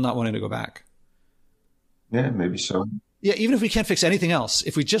see people not wanting to go back. Yeah, maybe so. Yeah, even if we can't fix anything else,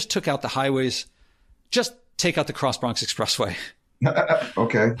 if we just took out the highways, just take out the Cross Bronx Expressway.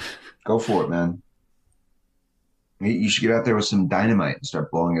 Okay, go for it, man. You should get out there with some dynamite and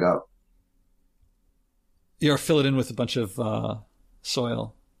start blowing it up. Or fill it in with a bunch of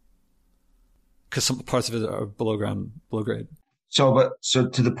soil, because some parts of it are below grade. So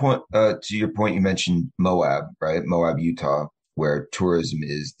to the point, to your point, you mentioned Moab, right? Moab, Utah, where tourism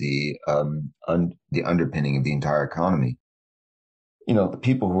is the underpinning of the entire economy. The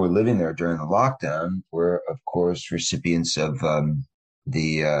people who were living there during the lockdown were, of course, recipients of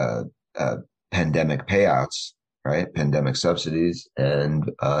the pandemic payouts, right? Pandemic subsidies and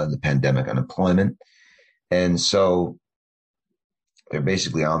the pandemic unemployment. And so they're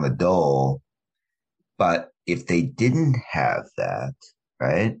basically on the dole. But if they didn't have that,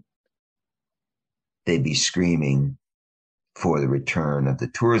 right, they'd be screaming for the return of the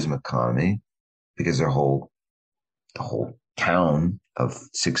tourism economy, because the whole town of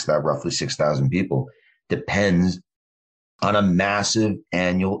roughly 6,000 people depends on a massive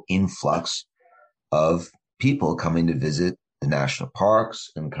annual influx of people coming to visit the national parks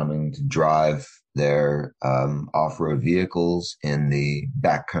and coming to drive their off-road vehicles in the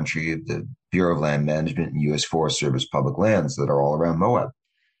backcountry of the Bureau of Land Management and U.S. Forest Service public lands that are all around Moab.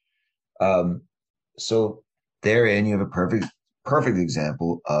 So therein you have a perfect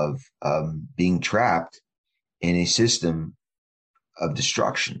example of being trapped in a system of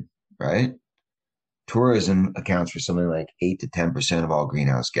destruction, right? Tourism accounts for something like 8 to 10% of all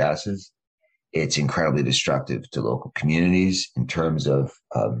greenhouse gases. It's incredibly destructive to local communities in terms of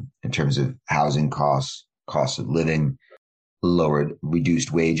housing costs, cost of living,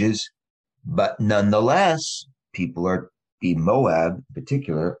 reduced wages. But nonetheless, in Moab in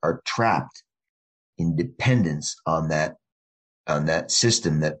particular, are trapped in dependence on that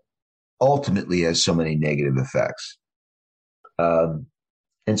system that ultimately has so many negative effects. And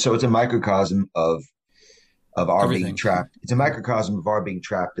so it's a microcosm of our Everything. being trapped. It's a microcosm of our being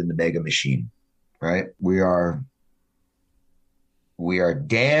trapped in the mega machine, right? We are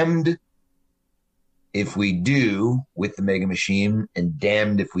damned if we do with the mega machine, and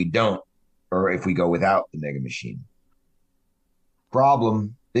damned if we don't, or if we go without the mega machine.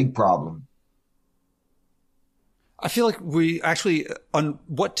 Big problem. I feel like we actually, on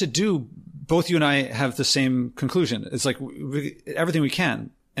what to do, both you and I have the same conclusion. It's like everything we can,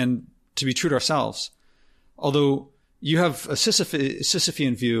 and to be true to ourselves. Although you have a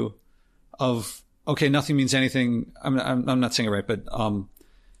Sisyphean view of, okay, nothing means anything. I'm not saying it right,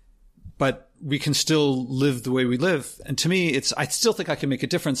 but we can still live the way we live. And to me, I still think I can make a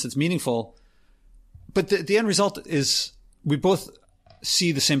difference that's meaningful. But the end result is we both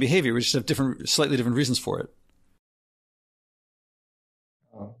see the same behavior. We just have slightly different reasons for it.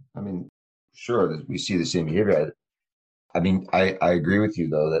 I mean, sure, we see the same behavior. I mean, I agree with you,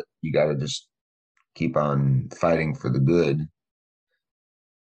 though, that you got to just keep on fighting for the good.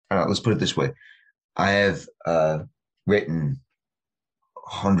 Let's put it this way. I have written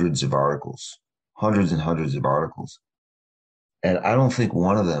hundreds and hundreds of articles, and I don't think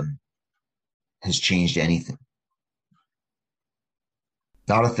one of them has changed anything.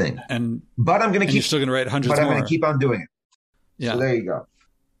 Not a thing. But I'm going to keep. You're still going to write hundreds more. But I'm going to keep on doing it. Yeah. So there you go.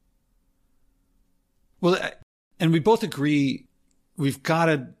 Well, and we both agree we've got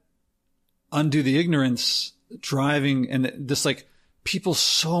to undo the ignorance driving, and this, like, people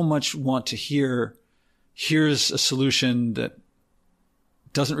so much want to here's a solution that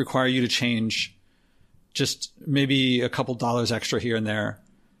doesn't require you to change, just maybe a couple dollars extra here and there.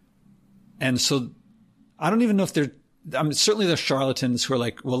 And so I don't even know if certainly there's charlatans who are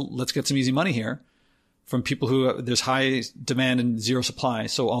like, well, let's get some easy money here from people who there's high demand and zero supply.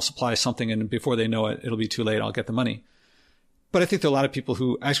 So I'll supply something, and before they know it, it'll be too late. I'll get the money. But I think there are a lot of people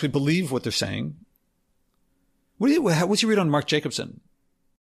who actually believe what they're saying. What's your read on Mark Jacobson?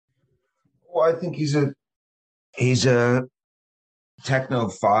 Well, I think he's a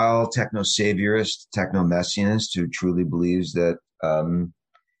technophile, techno-saviorist, techno-messianist who truly believes that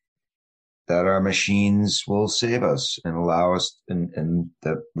that our machines will save us and allow us, and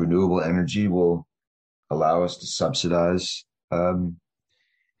that renewable energy will allow us to subsidize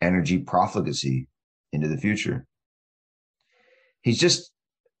energy profligacy into the future. He's just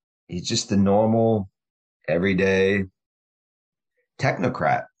the normal, everyday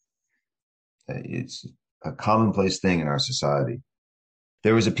technocrat. It's a commonplace thing in our society.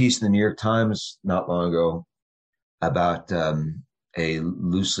 There was a piece in the New York Times not long ago about a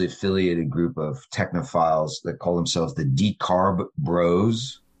loosely affiliated group of technophiles that call themselves the Decarb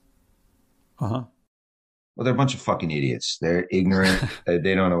Bros. Uh-huh. Well, they're a bunch of fucking idiots. They're ignorant.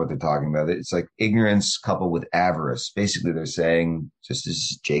 They don't know what they're talking about. It's like ignorance coupled with avarice. Basically, they're saying, just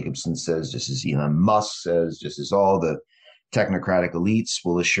as Jacobson says, just as Elon Musk says, just as all the technocratic elites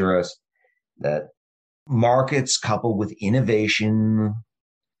will assure us, that markets coupled with innovation,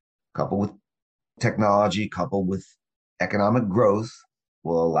 coupled with technology, coupled with economic growth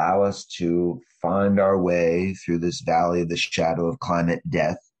will allow us to find our way through this valley of the shadow of climate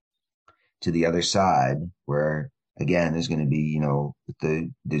death to the other side, where again there's going to be,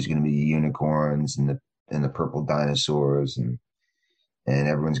 there's going to be unicorns and the purple dinosaurs, and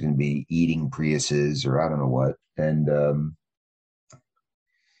everyone's going to be eating Priuses or I don't know what, and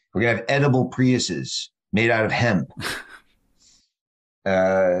we're going to have edible Priuses made out of hemp,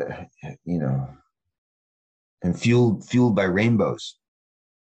 and fueled by rainbows.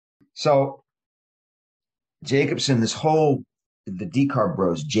 So Jacobson, the Decarb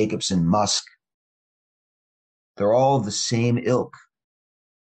Bros, Jacobson, Musk, they're all the same ilk.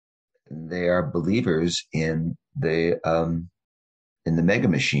 They are believers in the mega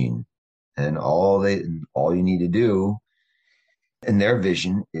machine, and all you need to do in their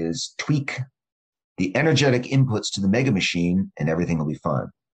vision is tweak the energetic inputs to the mega machine, and everything will be fine.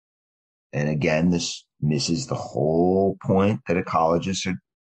 And again, this misses the whole point that ecologists are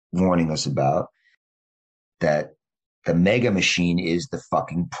warning us about, that the mega machine is the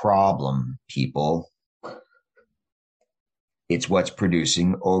fucking problem, people. It's what's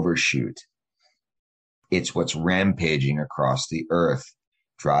producing overshoot. It's what's rampaging across the earth,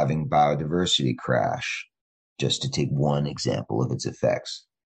 driving biodiversity crash, just to take one example of its effects.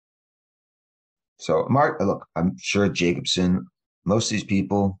 So, Mark, look, I'm sure Jacobson, most of these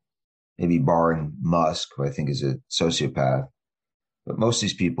people, maybe barring Musk, who I think is a sociopath, but most of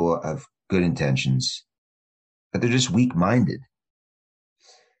these people have good intentions, but they're just weak-minded.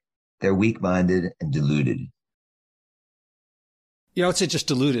 They're weak-minded and deluded. Yeah, I would say just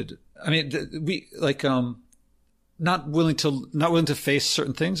deluded. I mean, not willing to face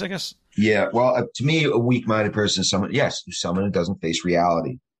certain things, I guess. Yeah, well, to me, a weak-minded person is someone who doesn't face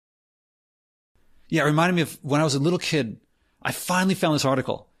reality. Yeah, it reminded me of when I was a little kid. I finally found this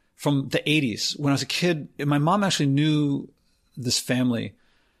article from the 80s. When I was a kid, my mom actually knew this family.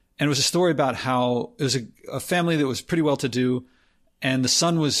 And it was a story about how it was a family that was pretty well-to-do, and the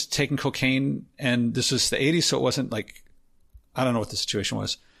son was taking cocaine, and this was the 80s, so it wasn't like, I don't know what the situation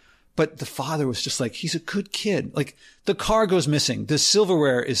was. But the father was just like, he's a good kid. Like, the car goes missing. The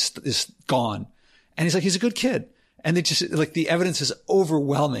silverware is gone. And he's like, he's a good kid. And they just, like, the evidence is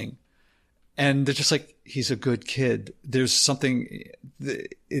overwhelming. And they're just like, he's a good kid. There's something,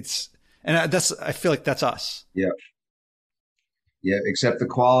 I feel like that's us. Yeah. Yeah. Except the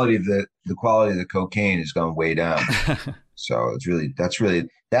quality of the cocaine has gone way down. So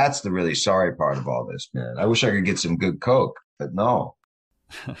that's the really sorry part of all this, man. I wish I could get some good coke, but no.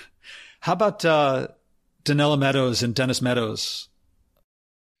 How about Donella Meadows and Dennis Meadows?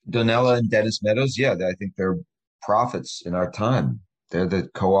 Donella and Dennis Meadows, yeah, I think they're prophets in our time. They're the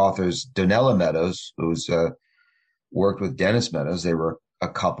co-authors. Donella Meadows, who's worked with Dennis Meadows, they were a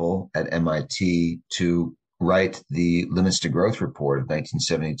couple at MIT to write the Limits to Growth report of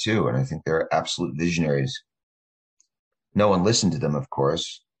 1972, and I think they're absolute visionaries. No one listened to them, of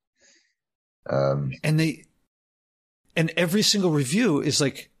course. And every single review is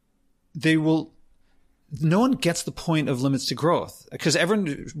like, no one gets the point of Limits to Growth, because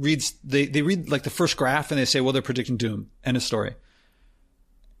everyone reads, they read like the first graph and they say, well, they're predicting doom, end of story.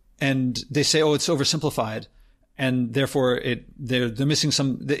 And they say, oh, it's oversimplified. And therefore they're missing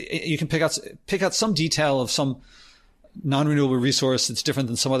you can pick out some detail of some non-renewable resource that's different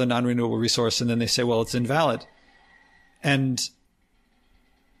than some other non-renewable resource. And then they say, well, it's invalid. And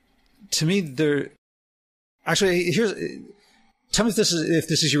to me, actually, tell me if this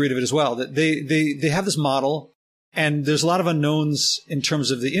is your read of it as well, that they have this model, and there's a lot of unknowns in terms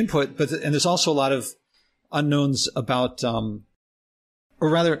of the input, and there's also a lot of unknowns about, or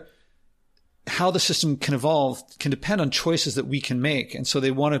rather, how the system can evolve can depend on choices that we can make. And so they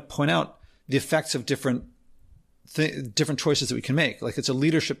want to point out the effects of different choices that we can make. Like, it's a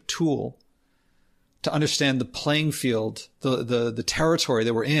leadership tool to understand the playing field, the territory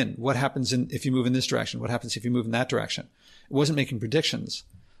that we're in. What happens if you move in this direction? What happens if you move in that direction? It wasn't making predictions.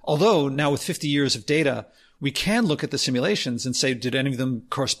 Although now with 50 years of data, we can look at the simulations and say, did any of them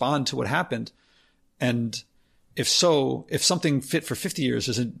correspond to what happened? And if so, if something fit for 50 years,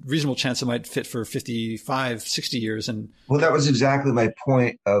 there's a reasonable chance it might fit for 55, 60 years. Well, that was exactly my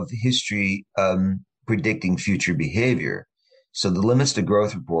point of history predicting future behavior. So the Limits to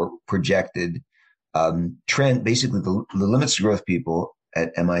Growth report projected trend. Basically, the Limits to Growth people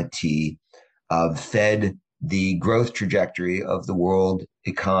at MIT fed the growth trajectory of the world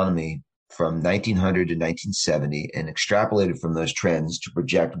economy from 1900 to 1970 and extrapolated from those trends to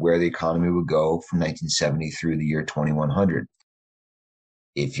project where the economy would go from 1970 through the year 2100.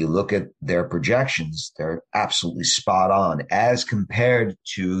 If you look at their projections, they're absolutely spot on as compared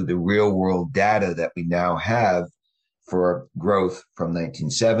to the real world data that we now have for growth from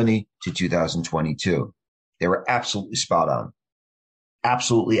 1970 to 2022. They were absolutely spot on,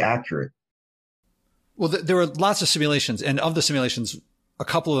 absolutely accurate. Well, there were lots of simulations, and of the simulations, a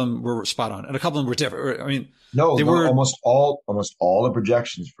couple of them were spot on, and a couple of them were different. I mean, they were almost all the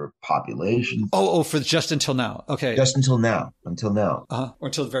projections for population. For just until now. Okay, just until now, or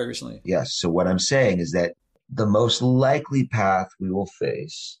until very recently. Yes. So what I'm saying is that the most likely path we will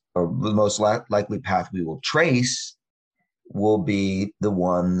face, or the most likely path we will trace, will be the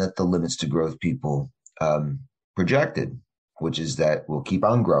one that the Limits to Growth people projected, which is that we'll keep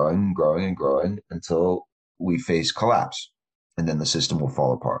on growing until we face collapse, and then the system will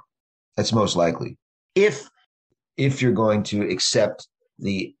fall apart. That's most likely. If you're going to accept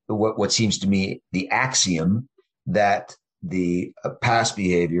the what seems to me the axiom that the past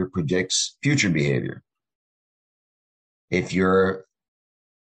behavior predicts future behavior. If you're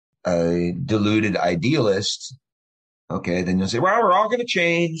a deluded idealist, okay, then you'll say, well, we're all going to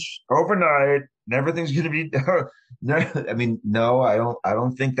change overnight and everything's going to be no, I mean, no, I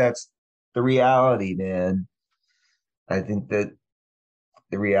don't think that's the reality, man. I think that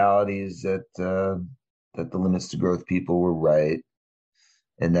the reality is that that the limits to growth people were right,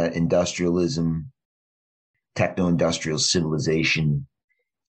 and that industrialism, techno-industrial civilization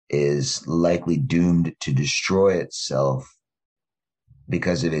is likely doomed to destroy itself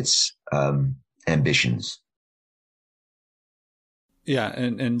because of its ambitions. Yeah,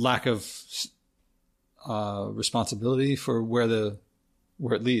 and lack of responsibility for where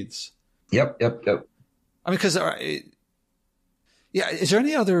it leads. Yep. I mean, because yeah, is there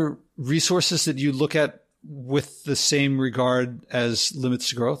any other resources that you look at with the same regard as limits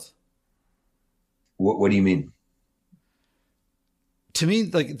to growth? What do you mean? To me,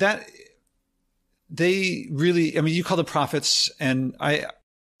 like that, they really, I mean, you call them prophets, and I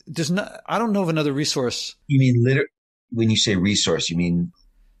don't know of another resource. You mean when you say resource, you mean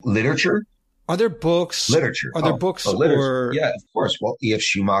literature? Are there books? Literature. Are there books literature. or? Yeah, of course. Well, E.F.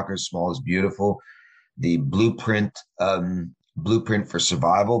 Schumacher's Small is Beautiful, the Blueprint for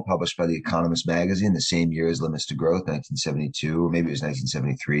Survival, published by The Economist magazine the same year as Limits to Growth, 1972, or maybe it was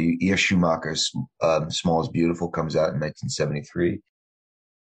 1973. E.F. Schumacher's Small is Beautiful comes out in 1973.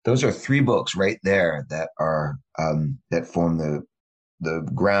 Those are three books right there that are that form the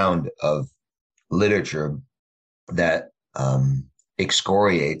ground of literature that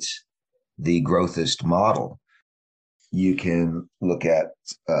excoriates the growthist model. You can look at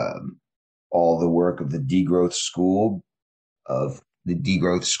all the work of the degrowth school of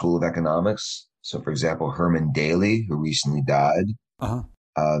economics. So, for example, Herman Daly, who recently died,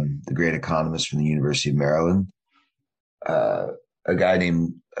 the great economist from the University of Maryland, a guy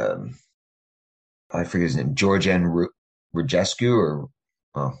named I forget his name, George N. Rajescu,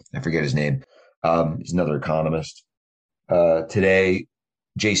 I forget his name. He's another economist. Today,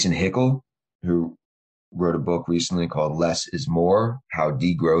 Jason Hickel, who wrote a book recently called Less is More, How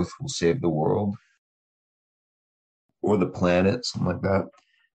Degrowth Will Save the World or the Planet, something like that.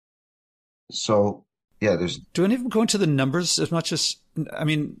 So, yeah, Do any of them go into the numbers as much as, I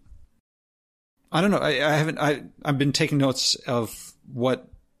mean, I don't know. I've been taking notes of what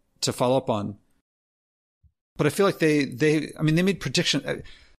to follow up on, but I feel like they made predictions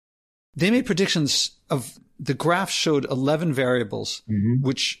of, the graph showed 11 variables,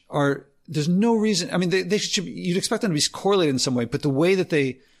 which are, there's no reason. I mean, you'd expect them to be correlated in some way, but the way that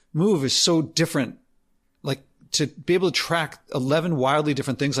they move is so different. Like, to be able to track 11 wildly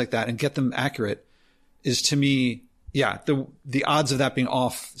different things like that and get them accurate is, to me, yeah, the odds of that being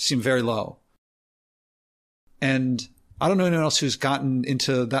off seem very low. And I don't know anyone else who's gotten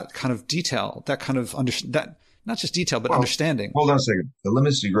into that kind of detail, that kind of not just detail, but understanding. Hold on a second. The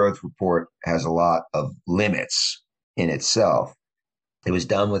Limits to Growth report has a lot of limits in itself. It was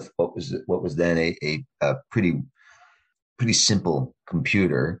done with what was then a pretty simple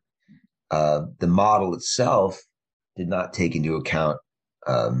computer. The model itself did not take into account.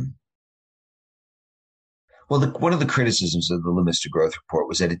 One of the criticisms of the Limits to Growth report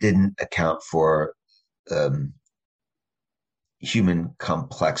was that it didn't account for human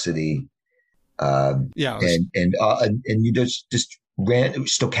complexity. And you just ran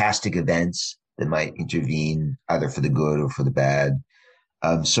stochastic events that might intervene either for the good or for the bad.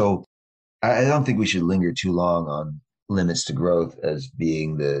 So I don't think we should linger too long on Limits to Growth as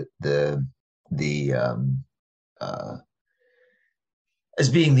being the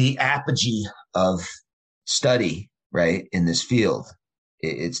apogee of study, right, in this field.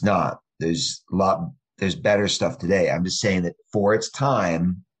 It's not. There's better stuff today. I'm just saying that for its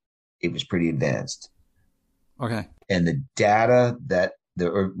time, it was pretty advanced. Okay. And the data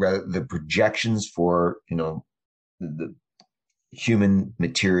the projections for, the human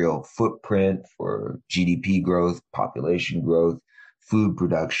material footprint for GDP growth, population growth, food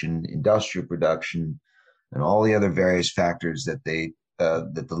production, industrial production, and all the other various factors that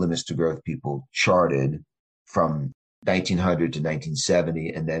that the Limits to Growth people charted from 1900 to 1970.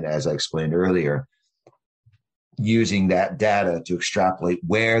 And then, as I explained earlier, using that data to extrapolate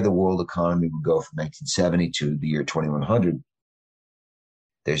where the world economy would go from 1970 to the year 2100.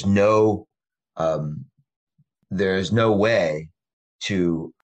 There's no way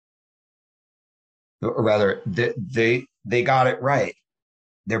to, or rather, they got it right.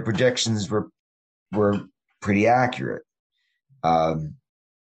 Their projections were pretty accurate. Um,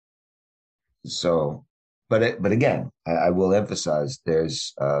 so, but again, I will emphasize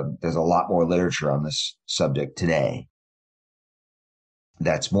there's a lot more literature on this subject today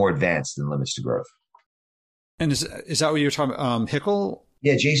that's more advanced than Limits to Growth. And is that what you're talking about? Hickel?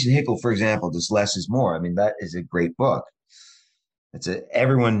 Yeah, Jason Hickel, for example, does Less is More. I mean, that is a great book.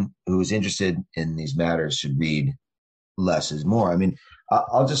 Everyone who is interested in these matters should read Less is More. I mean,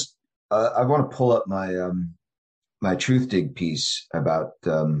 I'll just I want to pull up my Truth Dig piece about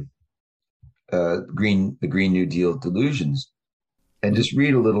the Green New Deal delusions, and just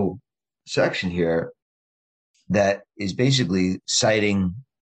read a little section here that is basically citing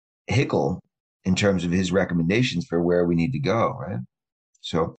Hickel in terms of his recommendations for where we need to go, right?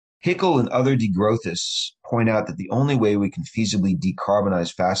 So Hickel and other degrowthists point out that the only way we can feasibly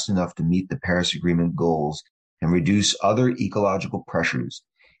decarbonize fast enough to meet the Paris Agreement goals and reduce other ecological pressures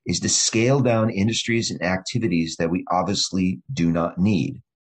is to scale down industries and activities that we obviously do not need.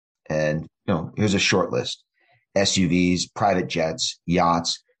 And, here's a short list: SUVs, private jets,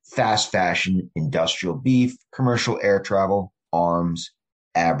 yachts, fast fashion, industrial beef, commercial air travel, arms,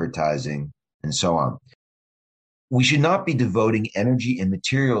 advertising, and so on. We should not be devoting energy and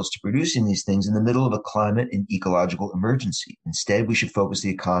materials to producing these things in the middle of a climate and ecological emergency. Instead, we should focus the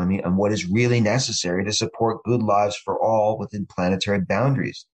economy on what is really necessary to support good lives for all within planetary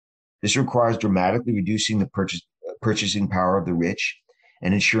boundaries. This requires dramatically reducing the purchasing power of the rich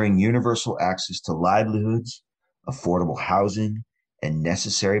and ensuring universal access to livelihoods, affordable housing, and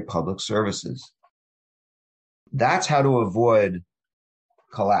necessary public services. That's how to avoid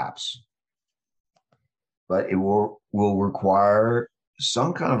collapse. But it will require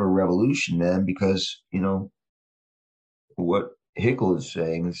some kind of a revolution, man, because, what Hickel is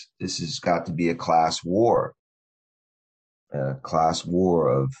saying is this has got to be a class war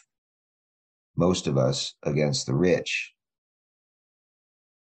of most of us against the rich.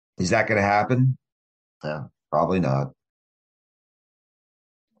 Is that going to happen? Probably not.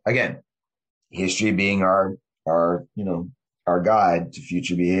 Again, history being our guide to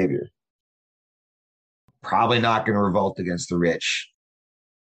future behavior. Probably not going to revolt against the rich,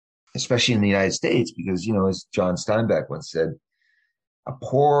 especially in the United States, because, as John Steinbeck once said, a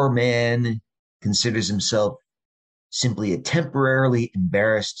poor man considers himself simply a temporarily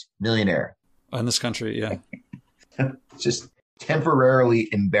embarrassed millionaire. In this country, yeah. Just temporarily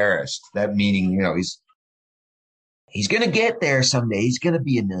embarrassed. That meaning, he's going to get there someday. He's going to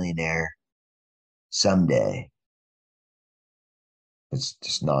be a millionaire someday. It's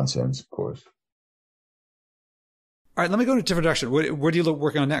just nonsense, of course. All right, let me go in a different direction. What are you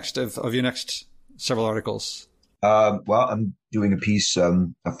working on next of your next several articles? Well, I'm doing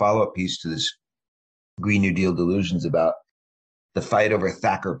a follow-up piece to this Green New Deal delusions about the fight over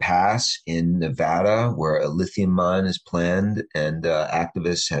Thacker Pass in Nevada, where a lithium mine is planned, and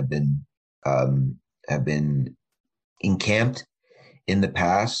activists have been encamped in the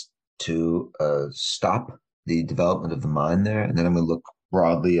pass to stop the development of the mine there. And then I'm going to look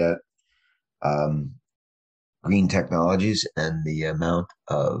broadly at green technologies and the amount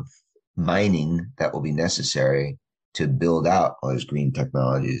of mining that will be necessary to build out all those green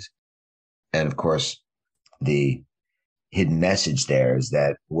technologies. And of course, the hidden message there is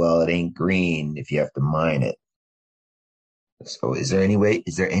that, well, it ain't green if you have to mine it. So is there any way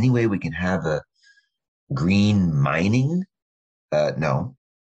we can have a green mining? No,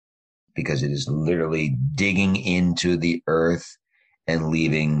 because it is literally digging into the earth and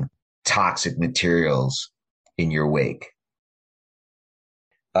leaving toxic materials in your wake.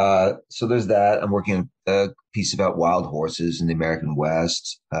 So there's that. I'm working on a piece about wild horses in the American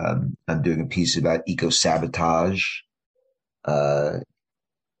West. I'm doing a piece about eco-sabotage, and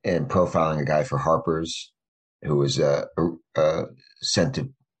profiling a guy for Harper's who was sent to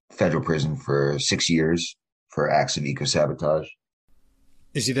federal prison for 6 years for acts of eco-sabotage.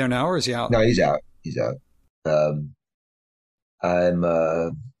 Is he there now or is he out? No, he's out. He's out.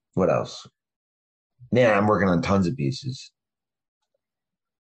 What else? Man, I'm working on tons of pieces.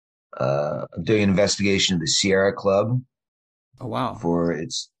 I'm doing an investigation of the Sierra Club. Oh, wow. For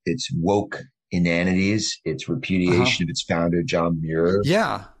its woke inanities, its repudiation of its founder, John Muir.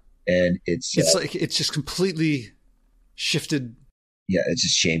 Yeah. And it's just completely shifted. Yeah, it's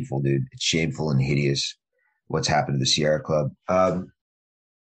just shameful, dude. It's shameful and hideous what's happened to the Sierra Club.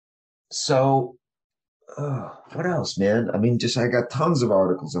 So what else, man? I mean, I got tons of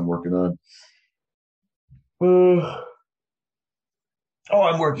articles I'm working on.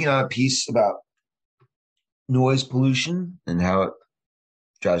 I'm working on a piece about noise pollution and how it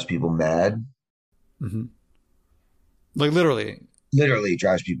drives people mad. Mm-hmm. Like literally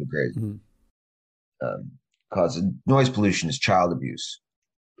Drives people crazy. Mm-hmm. causes noise pollution is child abuse,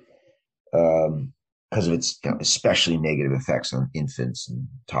 because of its especially negative effects on infants and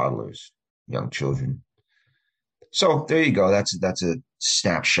toddlers, young children. So there you go. That's a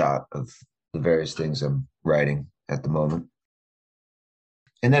snapshot of the various things I'm writing at the moment.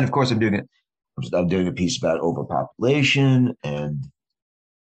 And then, of course, I'm doing a piece about overpopulation and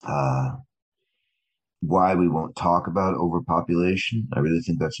why we won't talk about overpopulation. I really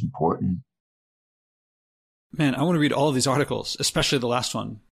think that's important. Man, I want to read all of these articles, especially the last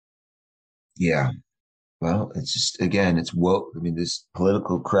one. Yeah. Well, it's just, again, it's woke. I mean, this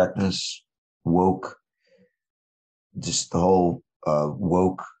political correctness, woke, just the whole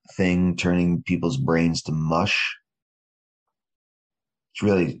woke thing, turning people's brains to mush. It's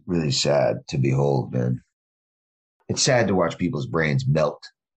really, really sad to behold, man. It's sad to watch people's brains melt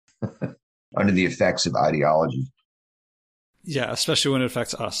under the effects of ideology. Yeah, especially when it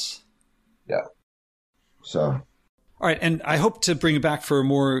affects us. Yeah. So. All right. And I hope to bring you back for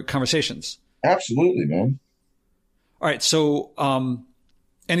more conversations. Absolutely, man. All right. So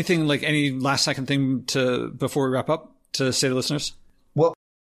anything, like any last second thing before we wrap up to say to listeners? Well,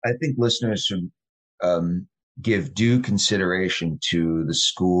 I think listeners should give due consideration to the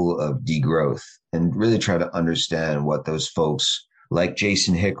school of degrowth and really try to understand what those folks like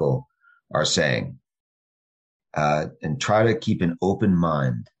Jason Hickel are saying, and try to keep an open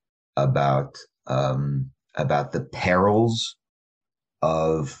mind about the perils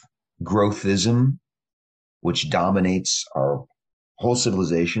of growthism, which dominates our whole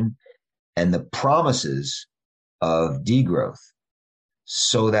civilization, and the promises of degrowth,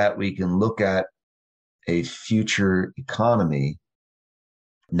 so that we can look at a future economy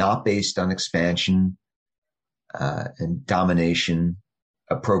not based on expansion and domination,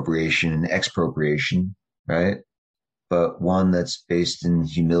 appropriation and expropriation, right? But one that's based in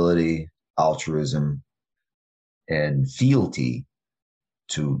humility, altruism, and fealty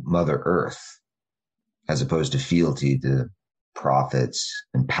to Mother Earth, as opposed to fealty to profits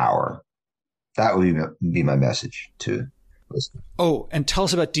and power. That would be my message to listeners. Oh, and tell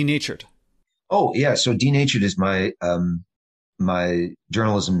us about Denatured. Oh, yeah. So Denatured is my my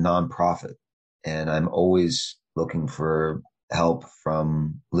journalism nonprofit, and I'm always looking for help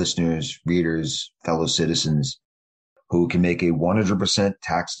from listeners, readers, fellow citizens who can make a 100%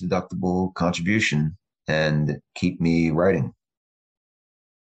 tax-deductible contribution and keep me writing.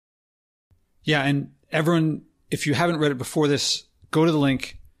 Yeah, and everyone, if you haven't read it before this, go to the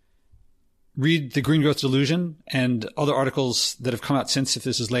link, read The Green Growth Delusion and other articles that have come out since, if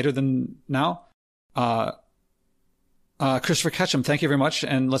this is later than now. Christopher Ketcham, thank you very much,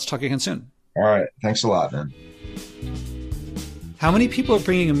 and let's talk again soon. All right. Thanks a lot, man. How many people are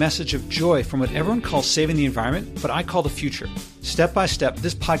bringing a message of joy from what everyone calls saving the environment, but I call the future? Step by step,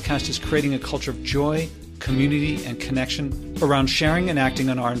 this podcast is creating a culture of joy, community, and connection around sharing and acting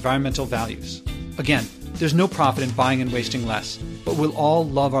on our environmental values. Again, there's no profit in buying and wasting less, but we'll all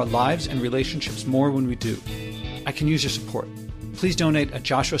love our lives and relationships more when we do. I can use your support. Please donate at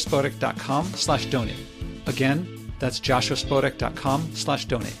joshuaspodek.com/donate. Again, that's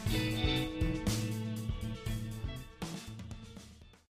joshuaspodek.com/donate.